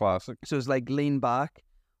 Classic. So it's like lean back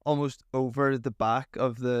almost over the back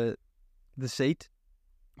of the seat.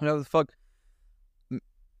 Whatever the fuck.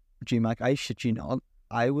 G-Mac, I shit you not.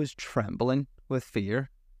 I was trembling with fear,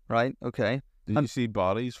 right? Okay. Did you see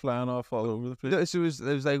bodies flying off all over the place? So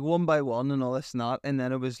it was like one by one and all this and that. And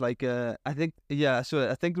then it was like, so I think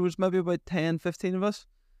there was maybe about 10, 15 of us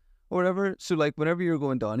or whatever. So like whenever you're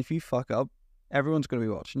going down, if you fuck up, everyone's going to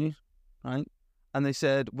be watching you, right? And they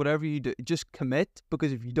said, whatever you do, just commit,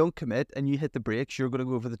 because if you don't commit and you hit the brakes, you're going to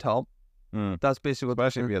go over the top. That's basically what...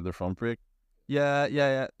 Especially if you had the front brake.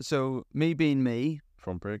 Yeah. So me being me...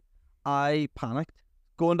 Front brake. I panicked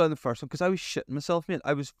going down the first one because I was shitting myself, mate.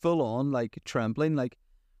 I was full on, like, trembling, like,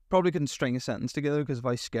 probably couldn't string a sentence together because of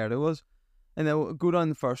how scared I was. And then go down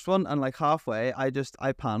the first one, and like halfway, I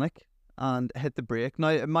panic and hit the brake. Now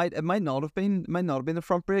it might not have been the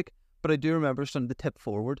front brake, but I do remember starting to tip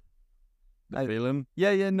forward. The feeling?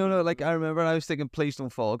 Yeah, no, like I remember, and I was thinking, please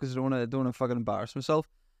don't fall, because I don't want to fucking embarrass myself.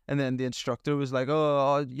 And then the instructor was like,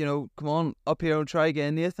 "Oh, come on up here and try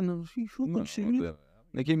again, Nathan." And I was like, "You fucking serious?"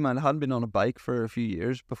 Like, even man, I hadn't been on a bike for a few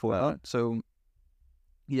years before that, so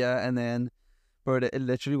yeah. And then, but it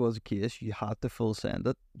literally was a case you had to full send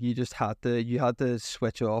it. You just had to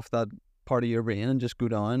switch off that part of your brain and just go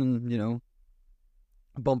down and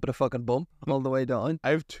bump it a fucking bump all the way down. I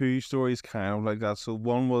have two stories kind of like that. So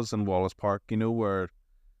one was in Wallace Park, where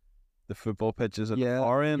the football pitch is at the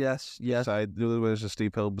far end. Yes. Side, there's a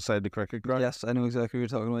steep hill beside the cricket ground. Yes, I know exactly what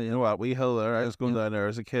you're talking about. You know what? Wee hill there. I was going down there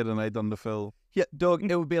as a kid, and I done the fill. Yeah, Doug,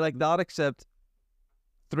 it would be like that, except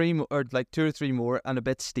 3 more, or like 2 or 3 more, and a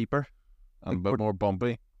bit steeper and a bit more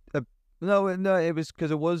bumpy. No, it was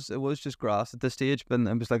because it was just grass at this stage, but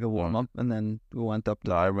it was like a warm up, and then we went up.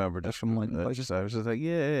 I remember just from I was just like,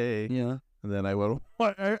 yay, yeah. And then I went.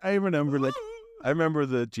 I remember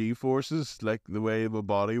the G forces, like the way my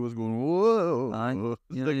body was going. Whoa,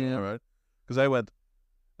 yeah. Right. Because I went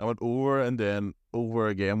over and then over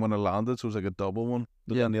again when I landed, so it was like a double one.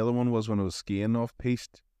 Yeah. And the other one was when I was skiing off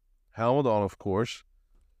piste, helmet on, of course.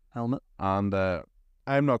 Helmet. And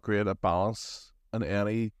I'm not great at balance in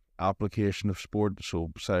any application of sport,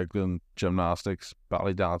 so cycling, gymnastics,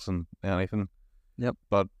 ballet dancing, anything. Yep.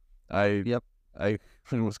 But I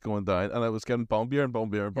was going down and I was getting bumpier and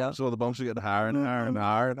bumpier and bumpier. Yep. So the bumps were getting higher and higher and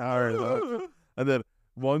higher and higher and higher. And then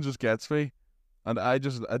one just gets me, and I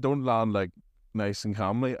don't land like nice and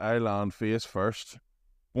calmly. I land face first,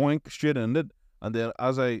 boink, straight in it. And then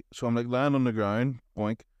I'm like lying on the ground,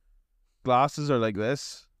 boink. Glasses are like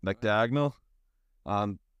this, like diagonal,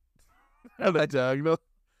 and like diagonal.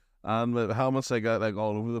 And my helmets I got like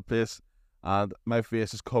all over the place, and my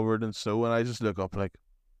face is covered in snow, and I just look up like,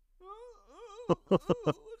 and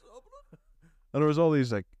there was all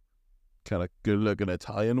these like kind of good looking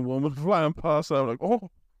Italian woman flying past, and I'm like,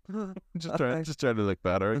 oh, just trying to look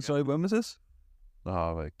better. And sorry, when was this?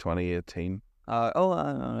 Oh, like 2018. All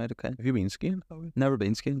right, okay. Have you been skiing? Never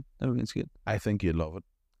been skiing. I think you'd love it.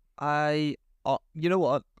 You know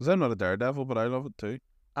what? Because I'm not a daredevil, but I love it too.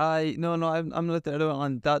 I'm not there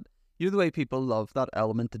on that. You know the way people love that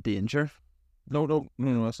element of danger. No,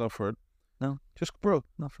 that's not for it. No, just bro,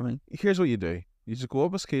 not for me. Here's what you do: you just go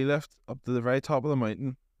up a ski lift up to the very top of the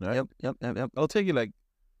mountain. Right? Yep. It'll take you like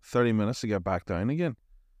 30 minutes to get back down again.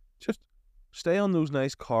 Just stay on those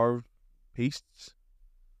nice carved pistes.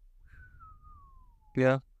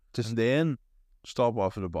 Yeah. And then stop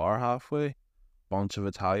off at a bar halfway. Bunch of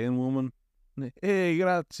Italian women. Hey,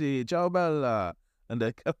 grazie, ciao bella. And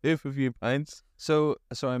I can have a few pints. So,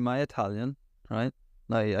 sorry, my Italian, right?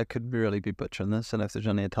 I could really be butchering this, and if there's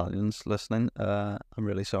any Italians listening, I'm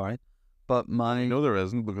really sorry. But there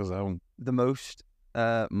isn't, because I haven't. The most,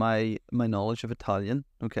 my knowledge of Italian,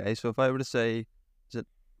 okay, so if I were to say, is it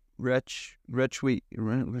Arrivederci?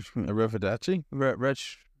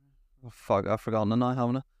 Rich, oh, fuck, I've forgotten it now,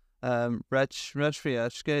 haven't I? Rich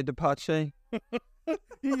Fiesche de Pace.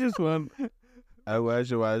 You just went, I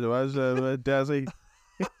was, Desi.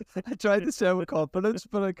 I tried to say it with confidence,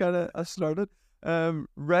 but I slurred it.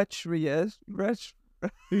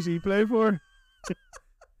 Who's he play for?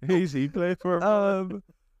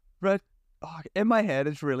 In my head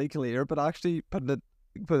it's really clear, but actually put it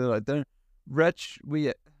out there. What's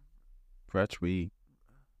it mean?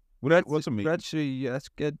 Let's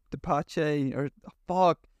get the pache or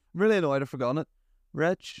fuck. I'm really annoyed I've forgotten it.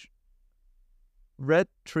 Red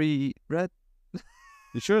tree.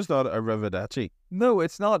 You sure it's not Arrivederci? No,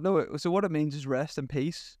 it's not. No, so what it means is rest in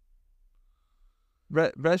peace.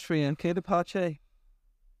 Rest free and Kate Apache.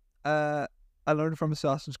 I learned it from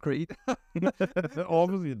Assassin's Creed.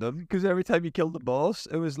 Obviously you didn't. Because every time you killed the boss,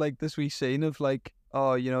 it was like this wee scene of like,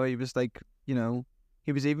 he was like,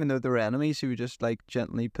 he was, even though they were enemies, he would just like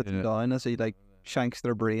gently put them down as he like shanks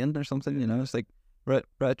their brain or something, It's like,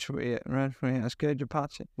 Apache.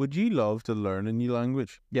 Would you love to learn a new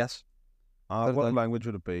language? Yes. What language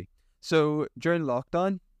would it be? So during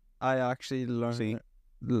lockdown, I actually learned.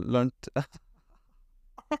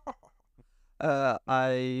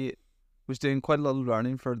 I was doing quite a lot of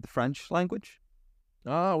learning for the French language.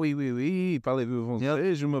 Ah, oui. Parlez-vous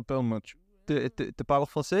français? Je m'appelle Mathieu. Tu parles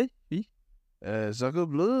français? Oui. Sacre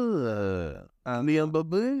bleu.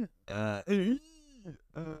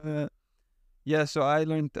 Yeah, so I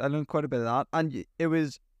learned quite a bit of that, and it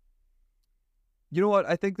was. You know what?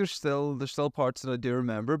 I think there's still parts that I do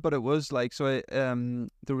remember, but it was like, so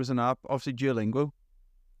there was an app, obviously Duolingo.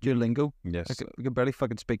 Yes. I could barely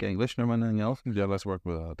fucking speak English, never mind anything else. Yeah, let's work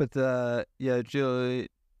with that. But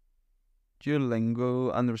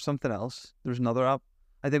Duolingo, and there was something else. There was another app.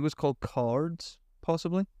 I think it was called Cards,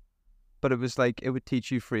 possibly. But it was like, it would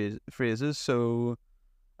teach you phrases. So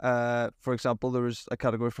For example, there was a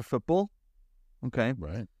category for football. Okay,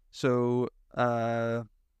 Right. so I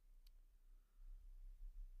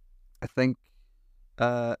think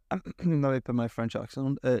let me put my French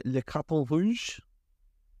accent on. Le carton rouge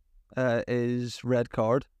is red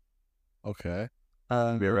card. Okay.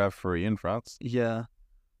 Um, Be a referee in France. yeah.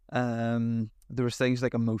 There was things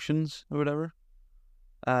like emotions or whatever.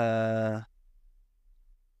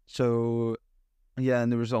 So yeah,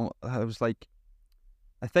 and there was I was like,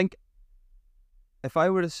 I think if I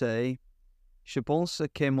were to say, je pense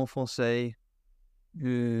que mon français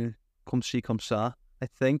comme ci comme ça, I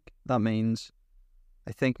think that means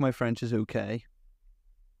I think my French is okay.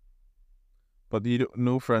 But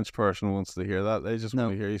no French person wants to hear that. They just No.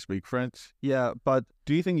 want to hear you speak French. Yeah, but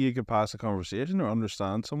Do you think you could pass a conversation or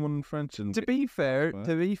understand someone in French? And to be fair, What?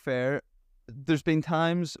 there's been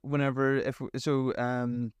times whenever if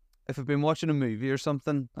I've been watching a movie or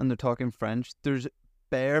something and they're talking French, there's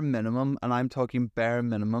bare minimum, and I'm talking bare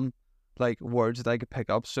minimum, like words that I could pick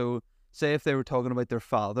up. So say if they were talking about their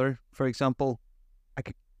father, for example,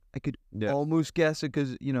 I could Yeah. almost guess it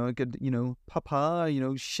because I could papa,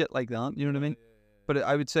 shit like that. You know what I mean? But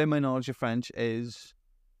I would say my knowledge of French is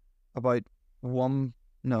about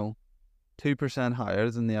 2% higher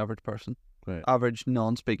than the average person. Right. Average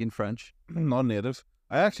non-speaking French. Non-native.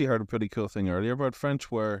 I actually heard a pretty cool thing earlier about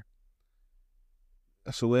French where,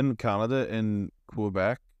 so in Canada, in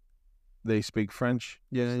Quebec, they speak French.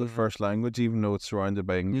 Yeah, It's the first language, even though it's surrounded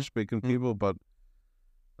by English-speaking Mm. people. But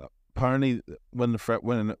apparently, when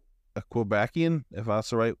a Quebecian, if that's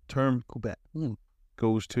the right term, Quebec.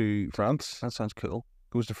 goes to France, That sounds cool.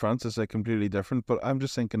 it's like completely different. But I'm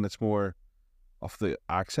just thinking it's more of the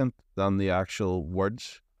accent than the actual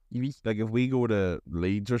words. Like if we go to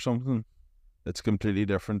Leeds or something, it's completely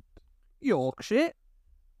different. Yorkshire.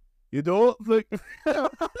 You don't think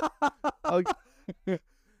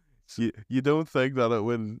you don't think that it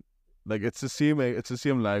would, like, it's the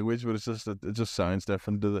same language, but it just sounds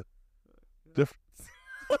different to the different.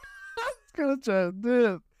 It's gonna try to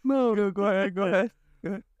do it. No, go ahead.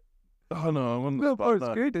 Oh no, I'm on the No, spot it's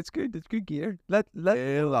now. good. It's good. It's good gear. Let.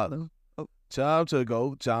 Hey, lad. Oh. Time to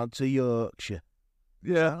go down to Yorkshire.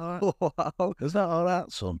 Yeah. Wow. Is that all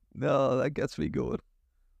right, son? No, that gets me going.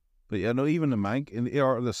 But yeah, no, even the Manc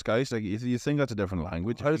or the Skies, like you think that's a different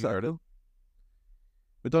language. How does You that heard it. go?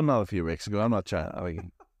 We done that a few weeks ago. I'm not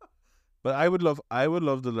trying. But I would love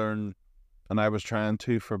to learn, and I was trying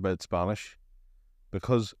to for a bit Spanish,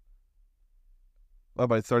 because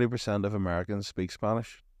about 30% of Americans speak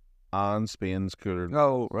Spanish, and Spain's cooler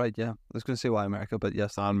Oh, right. Yeah. I was going to say why America, but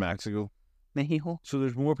yes. than Mexico. Mexico. So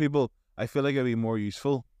there's more people. I feel like it'd be more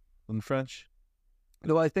useful than French.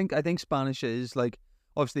 No, I think Spanish is like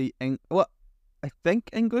obviously. I think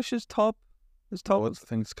English is top. Oh, I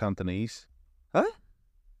think it's Cantonese. Huh?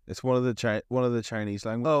 It's one of the Chinese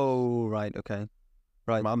languages. Oh, right. Okay.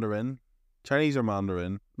 Right. Mandarin. Chinese or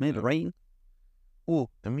Mandarin. Mandarin. Oh,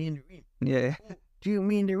 The Mandarin. yeah. Do you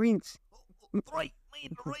Mandarins? Right.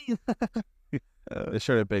 Mandarin. They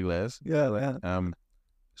sure have big legs. Yeah.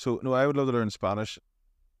 So no, I would love to learn Spanish,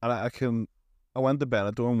 and I went to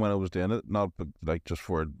Benidorm when I was doing it, not like just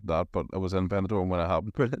for that, but I was in Benidorm when it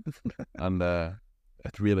happened, Brilliant. and I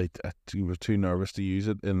was too nervous to use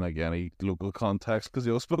it in like any local context because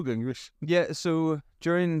they all spoke English. Yeah, so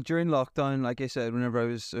during lockdown, like I said, whenever I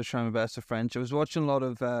was trying my best with French, I was watching a lot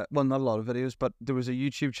of well, not a lot of videos, but there was a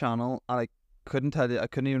YouTube channel, and I couldn't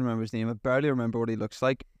even remember his name. I barely remember what he looks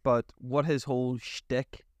like, but what his whole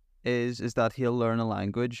shtick is that he'll learn a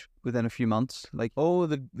language within a few months. Like, Oh,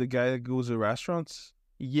 the guy that goes to restaurants.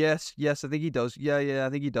 yes, I think he does. Yeah, I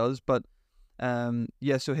think he does. But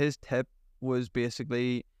yeah, so his tip was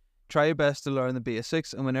basically try your best to learn the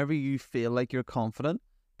basics, and whenever you feel like you're confident,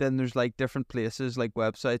 then there's like different places like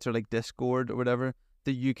websites or like Discord or whatever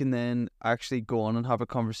that you can then actually go on and have a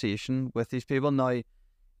conversation with these people. Now, it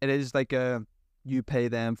is like you pay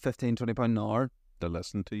them £15-20 an hour. To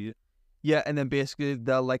listen to you. Yeah, and then basically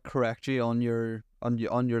they'll like correct you on your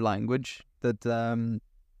language that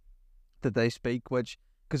they speak, which,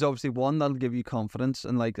 because obviously one, that'll give you confidence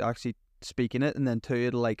and like actually speaking it, and then two,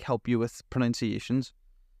 it'll like help you with pronunciations.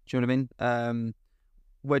 Do you know what I mean?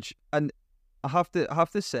 Which, and I have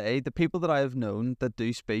to say, the people that I have known that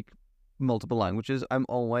do speak multiple languages, I'm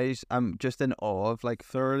just in awe of, like,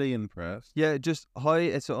 Thoroughly impressed. yeah, just how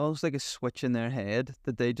it's almost like a switch in their head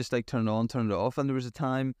that they just like turn it on, turn it off. And there was a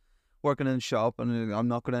time working in a shop, and I'm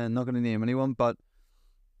not gonna name anyone, but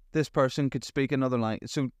this person could speak another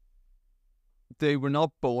language. So they were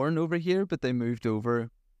not born over here, but they moved over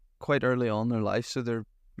quite early on in their life, so they're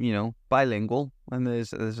bilingual, and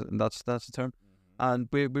that's the term. and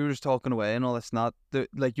we were just talking away and all this. Not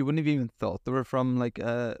like you wouldn't have even thought they were from like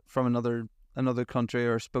from another country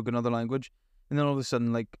or spoke another language, and then all of a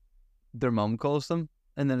sudden like their mum calls them,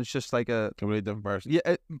 and then it's just like a completely different person.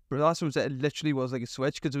 yeah. That's what it was. It literally was like a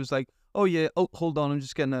switch because it was like, oh yeah, oh hold on, I'm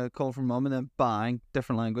just getting a call from mum, and then bang,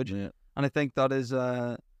 different language. Yeah. And I think that is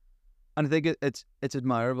and I think it's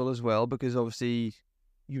admirable as well because obviously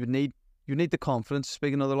you need the confidence to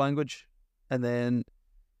speak another language, and then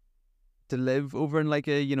to live over in like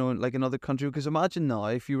a like another country. Because imagine now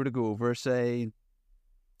if you were to go over, say,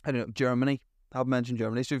 I don't know, Germany. I've mentioned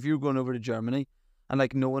Germany. So if you were going over to Germany and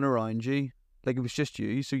like no one around you, like it was just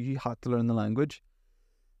you, so you had to learn the language.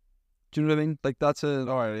 Do you know what I mean? Like that's a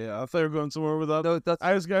All right, yeah. I thought you were going somewhere with that. no. That's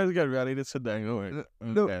I was going to get ready to sit down. All right.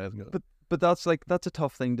 No, Okay, let's go. but that's a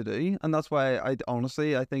tough thing to do, and that's why I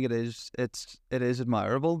honestly I think it is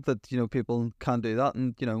admirable that people can do that,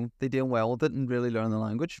 and they deal well with it and really learn the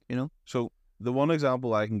language. So the one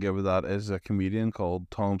example I can give of that is a comedian called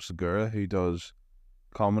Tom Segura who does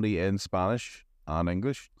comedy in Spanish and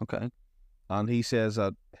English. Okay. And he says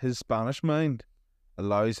that his Spanish mind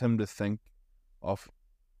allows him to think of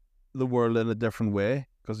the world in a different way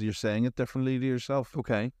because you're saying it differently to yourself.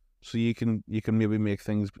 Okay. So you can maybe make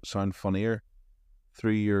things sound funnier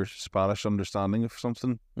through your Spanish understanding of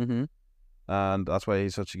something. Mm-hmm. And that's why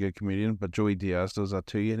he's such a good comedian. But Joey Diaz does that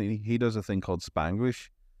too. And he does a thing called Spanglish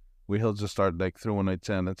where he'll just start like throwing out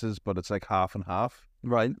sentences, but it's like half and half.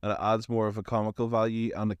 Right. And it adds more of a comical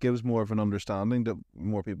value and it gives more of an understanding to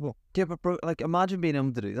more people. Yeah, but bro, like imagine being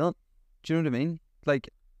able to do that. Do you know what I mean? Like,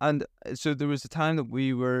 and so there was a time that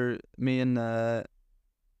we were me and well,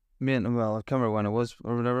 I can't remember when it was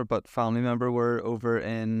or whatever, but family member were over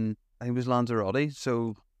in I think it was Lanzarote,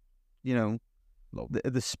 so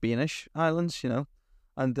the Spanish islands,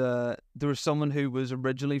 and there was someone who was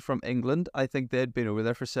originally from England. I think they'd been over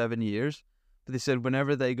there for 7 years. But they said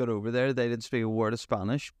whenever they got over there, they didn't speak a word of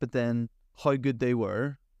Spanish. But then how good they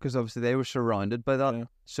were, because obviously they were surrounded by that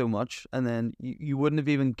so much. And then you wouldn't have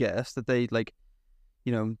even guessed that they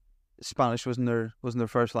Spanish wasn't their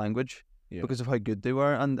first language because of how good they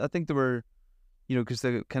were. And I think they were, because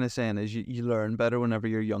the kind of saying is you learn better whenever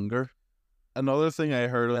you're younger. Another thing I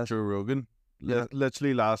heard on Joe Rogan,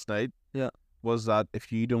 literally last night, was that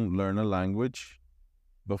if you don't learn a language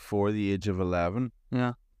before the age of 11,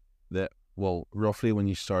 that roughly when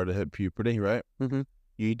you start to hit puberty, right? Mm-hmm.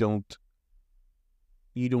 You don't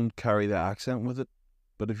carry the accent with it.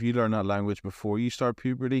 But if you learn that language before you start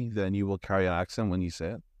puberty, then you will carry an accent when you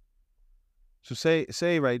say it. So say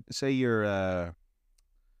you're a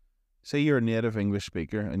native English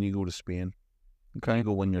speaker and you go to Spain. Okay. You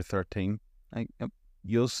go when you're 13.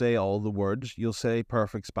 You'll say all the words. You'll say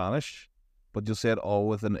perfect Spanish, but you'll say it all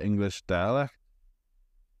with an English dialect.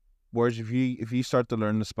 Whereas if you start to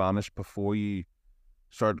learn the Spanish before you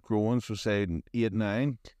start growing, so say 8,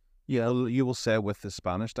 9, you will say it with the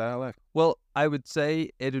Spanish dialect. Well, I would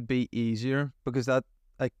say it would be easier because that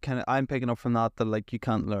I'm picking up from that like you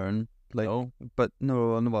can't learn no,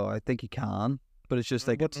 I think you can, but it's just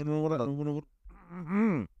like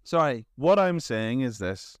sorry. What I'm saying is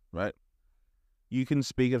this, right? You can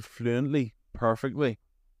speak it fluently, perfectly,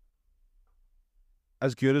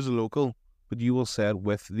 as good as a local. But you will say it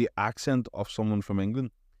with the accent of someone from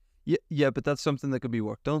England. Yeah, but that's something that could be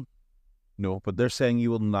worked on. No, but they're saying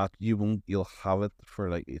you will not. You won't. You'll have it for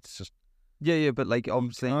like it's just. Yeah, but like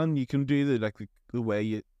obviously, you can do the way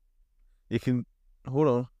you can. Hold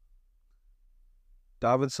on.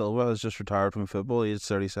 David Silva has just retired from football. He's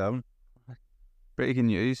 37. Breaking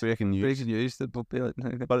news. But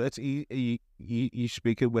it's you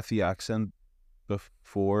speak it with the accent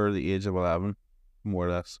before the age of 11, more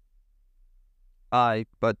or less. Aye,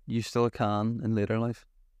 but you still can in later life.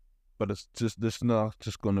 But it's not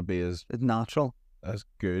just going to be as natural, as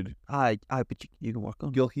good. Aye, but you can work on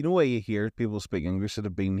it. You know why you hear people speak English that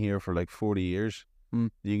have been here for like 40 years? You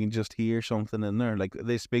can just hear something in there. Like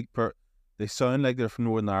they sound like they're from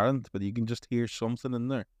Northern Ireland, but you can just hear something in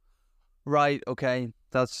there. Right, okay.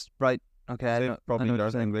 That's right. Okay, they probably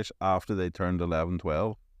learned English after they turned 11,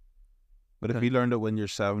 12. But if you learned it when you're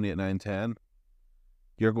 7, 8, 9, 10,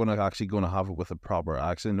 you're going to have it with a proper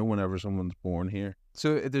accent. No, whenever someone's born here.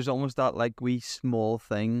 So there's almost that like wee small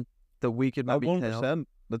thing that we could maybe 1%.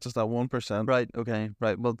 That's just that 1%. Right. Okay.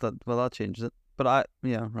 Right. Well, that changes it. But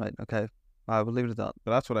right. Okay. I will leave it at that.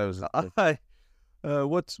 But that's what I was.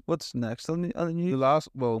 What's next on the news? The last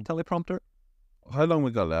teleprompter. How long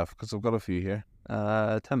we got left? Because I've got a few here.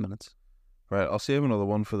 10 minutes. Right. I'll save another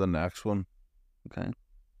one for the next one. Okay.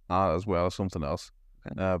 As well as something else.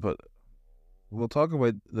 Okay. But we'll talk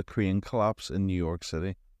about the crane collapse in New York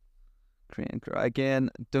City. Korean crew. Again,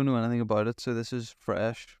 don't know anything about it, so this is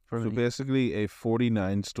fresh for So me. basically a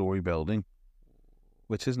 49-story building,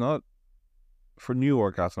 which is not, for New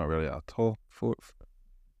York, that's not really that tall.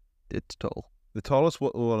 It's tall. The tallest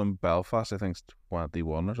one in Belfast, I think, is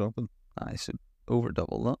 21 or something. I should over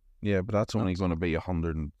double that. Yeah, but that's only That's- going to be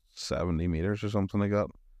 170 meters or something like that.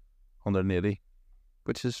 180.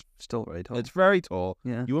 Which is still very tall. It's very tall.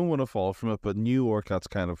 Yeah. You wouldn't want to fall from it, but New York, that's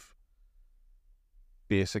kind of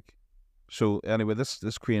basic. So anyway, this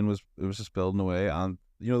crane was just building away, and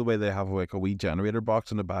you know the way they have like a wee generator box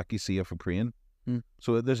in the back, you see of a crane.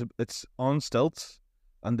 So it's on stilts,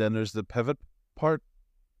 and then there's the pivot part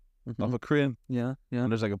Mhm. of a crane, Yeah, yeah.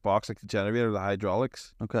 and there's like a box like the generator, the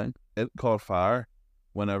hydraulics. Okay. It caught fire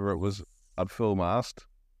whenever it was at full mast,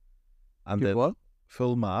 and You then what?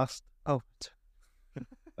 full mast, Oh,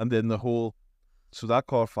 and then so that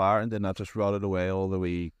caught fire, and then that just rotted away all the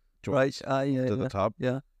way right. Yeah, to the top.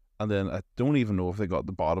 yeah. And then I don't even know if they got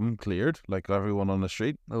the bottom cleared, like everyone on the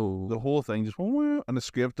street. Oh, The whole thing just went, "Wah," and it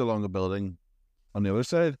scraped along the building on the other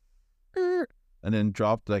side, and then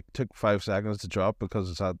dropped, like, took 5 seconds to drop because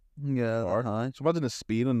it's at yeah. power. High. So imagine the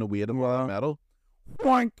speed and the weight of all Wow. that metal.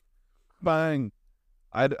 Wank! Bang!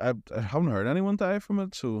 I haven't heard anyone die from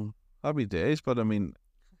it, so happy days. But I mean,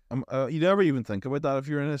 you never even think about that if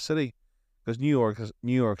you're in a city, because New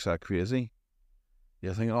York's that crazy.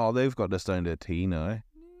 You're thinking, oh, they've got this down to a T now.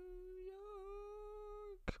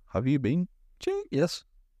 Have you been? Yes.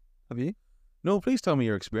 Have you? No, please tell me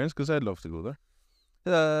your experience, because I'd love to go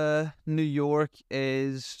there. New York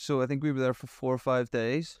is, so I think we were there for 4 or 5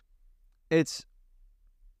 days. It's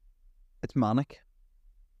manic.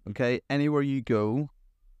 Okay, anywhere you go,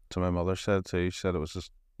 So my mother said too. She said it was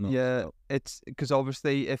just nuts. yeah, it's because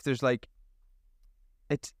obviously if there's like,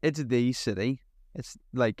 it's the city. It's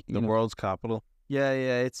like The world's capital, yeah,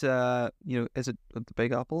 it's is it the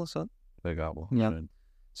Big Apple? Is that? Big Apple. Yeah. Right.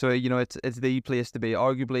 So it's the place to be.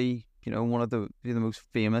 Arguably, one of the most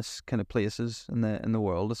famous kind of places in the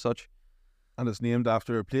world as such. And it's named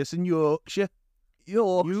after a place in Yorkshire.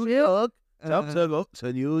 York. New York. Up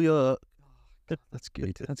to New York. That's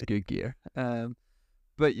good. That's good gear.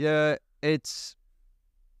 But yeah,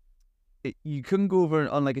 you couldn't go over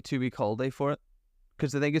on like a 2-week holiday for it,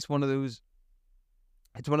 because I think it's one of those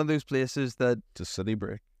places that It's a city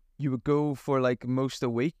break. you would go for like most a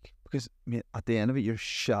week, because at the end of it you're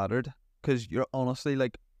shattered, because you're honestly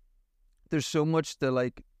like, there's so much to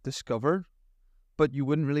like discover, but you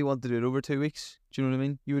wouldn't really want to do it over 2 weeks. Do you know what I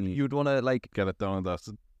mean? You would want to like, Get it done and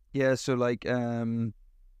dusted. yeah. So like trying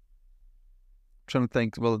to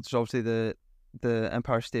think. Well, it's obviously the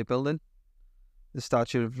Empire State Building, the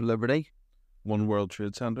Statue of Liberty. One World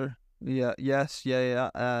Trade Center. Yeah. Yes. Yeah.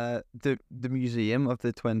 The museum of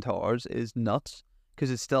the Twin Towers is nuts,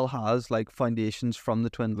 because it still has like foundations from the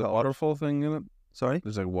Twin The Towers. waterfall thing in it. Sorry.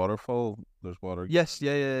 There's like waterfall. There's water. Yes.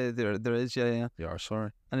 Yeah. There is. Yeah. Yeah.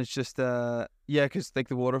 Sorry. And it's just because like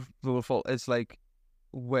the waterfall is like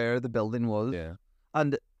where the building was. Yeah.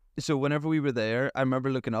 And so whenever we were there, I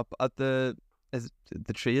remember looking up at the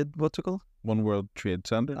trade. What's it called? One World Trade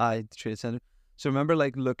Center. The Trade Center. So I remember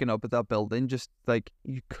like looking up at that building, just like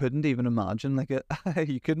you couldn't even imagine like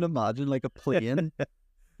you couldn't imagine like a plane.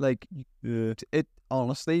 Like Yeah. it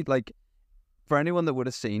honestly, like for anyone that would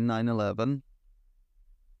have seen 9/11,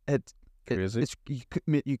 Crazy. it's you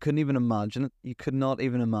couldn't even imagine it. You could not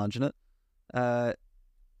even imagine it.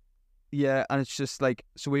 Yeah, and it's just like,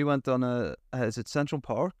 so we went on is it Central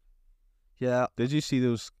Park? Yeah. Did you see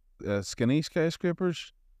those skinny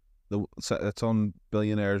skyscrapers? It's on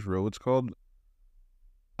Billionaires Row, it's called.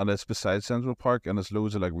 And it's beside Central Park, and it's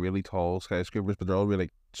loads of like really tall skyscrapers, but they're all really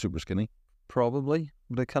super skinny. Probably,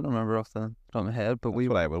 but I can't remember off the top of my head. But That's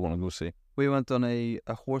what I would want to go see. we went on a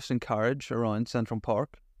horse and carriage around Central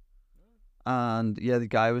Park, and yeah, the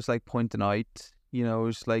guy was like pointing out, it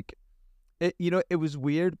was like, it was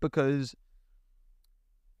weird because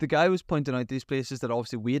the guy was pointing out these places that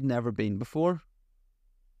obviously we had never been before,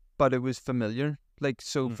 but it was familiar. Like,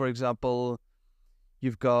 so for example,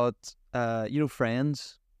 you've got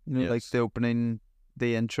Friends, like Yes. the opening,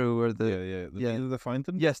 the intro, or the Yeah. The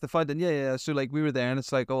fountain. yes, the fountain. Yeah. So like we were there, and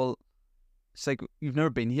it's like, it's like you've never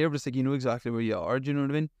been here, but it's like you know exactly where you are. Do you know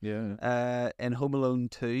what I mean? Yeah. In Home Alone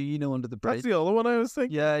 2, under the bridge. That's the other one I was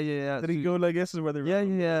thinking. Yeah. Did he So- go like this is where they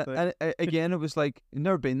Yeah. And again, it was like you've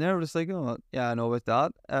never been there, but it's like, oh yeah, I know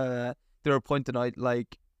about that. They were pointing out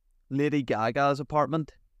like Lady Gaga's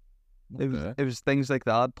apartment. Okay. It was things like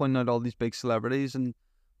that, pointing out all these big celebrities and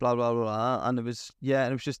blah blah blah, and it was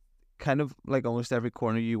just kind of like almost every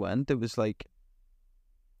corner you went, it was like,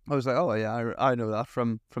 I was like, oh yeah, I know that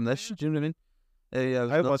from this. Do you know what I mean? Yeah, it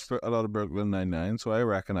was I nuts. watched a lot of Brooklyn Nine-Nine, so I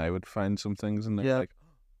reckon I would find some things in there. Yeah. Like,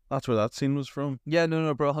 that's where that scene was from. Yeah,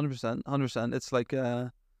 no, bro, 100%, 100%. It's like,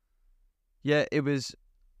 yeah, it was.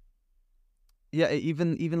 Yeah,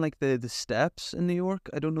 even like the steps in New York.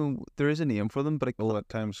 I don't know. There is a name for them, but Oh, at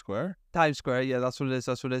Times Square? Times Square. Yeah, that's what it is.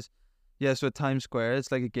 That's what it is. Yeah, so at Times Square,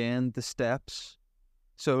 it's like again the steps.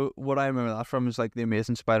 So what I remember that from is like the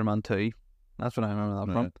Amazing Spider-Man 2. That's what I remember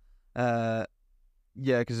that from.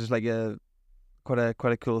 Yeah, because there's like quite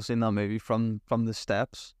a cool scene in that movie from the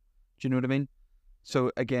steps. Do you know what I mean?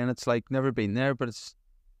 So again, it's like never been there, but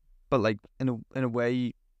like in a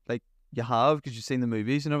way, like you have because you've seen the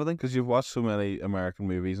movies and everything. Because you've watched so many American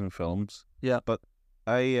movies and films. Yeah. But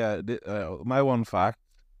my one fact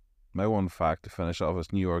to finish off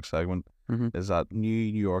this New York segment is that New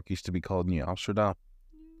York used to be called New Amsterdam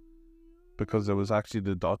because it was actually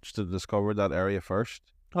the Dutch that discovered that area first.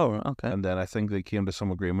 Oh, okay. And then I think they came to some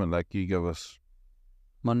agreement, like you give us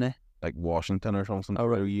Monday. like Washington or something Oh,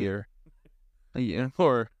 right. for a year. A year.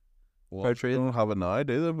 Or Fair they trade. don't have it now,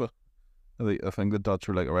 do they? But I think the Dutch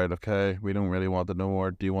were like, right, okay, we don't really want it no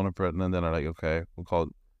more. Do you want it Britain? And then they're like, okay, we'll call it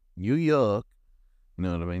New York. You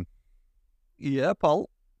know what I mean? Yeah, Paul.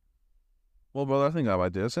 Well, brother, I think I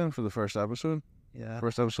might do this then for the first episode. Yeah.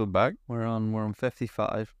 First episode back. We're on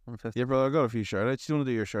 55. We're on 50. Yeah, brother, I got a few shout outs. Do you want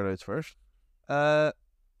to do your shout outs first?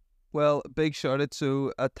 Well, big shout out.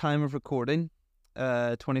 So at time of recording,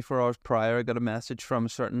 24 hours prior, I got a message from a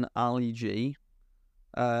certain Ali G.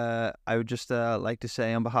 I would just like to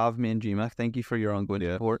say on behalf of me and GMAC, thank you for your ongoing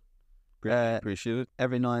support. Great, appreciate it.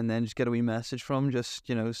 Every now and then, just get a wee message from him, just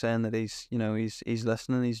saying that he's he's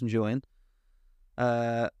listening, he's enjoying,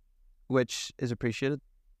 which is appreciated,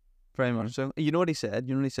 very much so. You know what he said?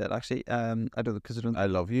 Actually, I don't because I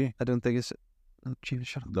love you. I don't think it's. Oh, Jimmy,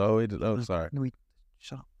 shut up. No, he did. Oh, sorry. No,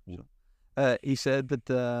 shut up. He said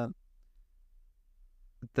that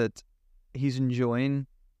that he's enjoying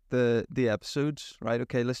the episodes, right?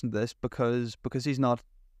 Okay, listen to this because he's not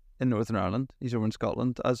in Northern Ireland, he's over in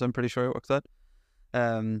Scotland, as I'm pretty sure it works out.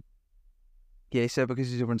 Yeah, he said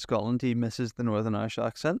because he's over in Scotland, he misses the Northern Irish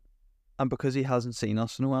accent, and because he hasn't seen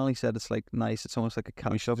us in a while, he said it's like nice. It's almost like a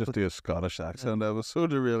catch We should up. just do a Scottish accent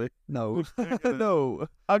episode, really. No, no,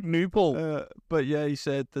 Newport. but yeah, he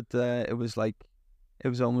said that it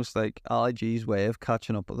was almost like Ali G's way of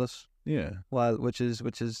catching up with us. Yeah. Well, which is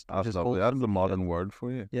That's lovely. That's the modern word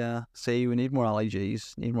for you. Yeah. See, we need more Ali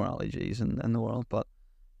Gs. Need more Ali Gs in the world. But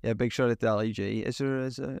yeah, big shout out to Ali G. Is there?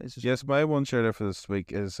 Yes, my one shout out for this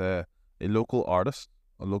week is a local artist,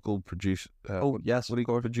 a local producer. Yes, what do you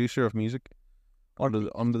call it? Producer of music under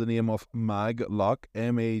the name of Maglock,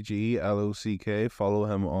 Maglock. Follow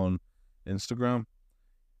him on Instagram.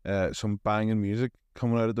 Some banging music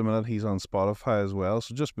coming out at the minute. He's on Spotify as well.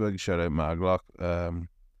 So just big shout out Maglock.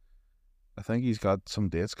 I think he's got some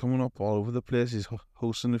dates coming up all over the place. He's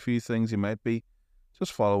hosting a few things. He might be.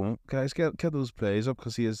 Just follow him, guys. Get those plays up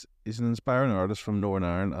because he's an inspiring artist from Northern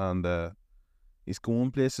Ireland, and he's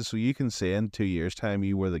going places. So you can say in 2 years' time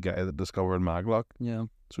you were the guy that discovered Maglock. Yeah.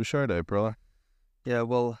 So shout out, brother. Yeah.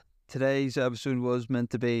 Well, today's episode was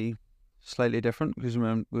meant to be slightly different because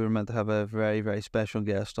we were meant to have a very, very special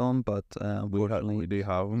guest on, but unfortunately we do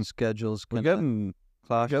have him. schedules We're getting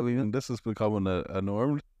clashed. this is becoming a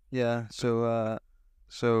norm. Yeah. So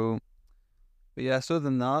but yeah. So other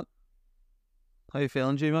than that, how you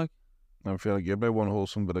feeling, G-Mac? I'm feeling good. My one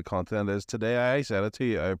wholesome bit of content is today. I said it to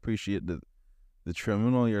you. I appreciate the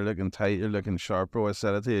trimming on. You're looking tight. You're looking sharp, bro. I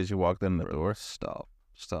said it to you as you walked in the door. Stop.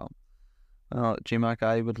 G-Mac,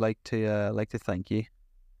 I would like to thank you.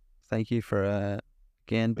 Thank you for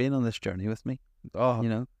again being on this journey with me.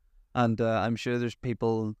 Oh, and I'm sure there's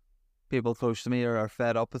people close to me are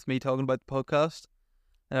fed up with me talking about the podcast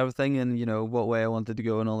and everything, and what way I wanted to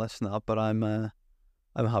go and all this and that. But I'm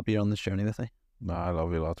happy you're on this journey with me. no, I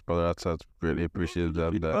love you lots, brother. That's greatly appreciated.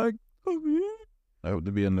 And, I hope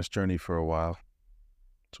to be on this journey for a while.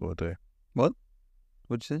 That's what I do. What?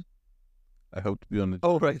 What'd you say? I hope to be on the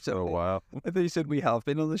Oh, right. for a while. I thought you said we have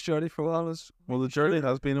been on this journey for a while. Well, the journey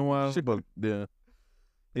has been a while, but yeah.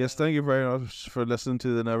 Yes, thank you very much for listening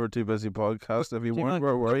to the Never Too Busy podcast. If you weren't,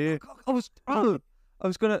 where were you? I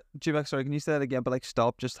was gonna, G-Mac, sorry, can you say that again? But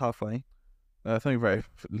stop just halfway. Thank you very,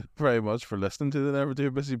 very much for listening to the Never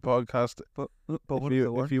Too Busy podcast. But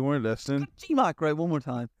if you weren't listening, G-Mac, right? One more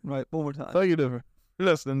time. Thank you for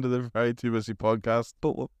listening to the Very Too Busy podcast.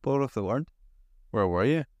 But if they weren't, where were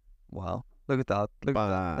you? Wow, look at that. Look at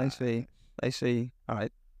that. Nice V. All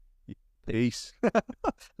right. Peace.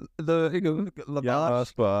 The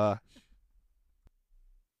Yes, bye.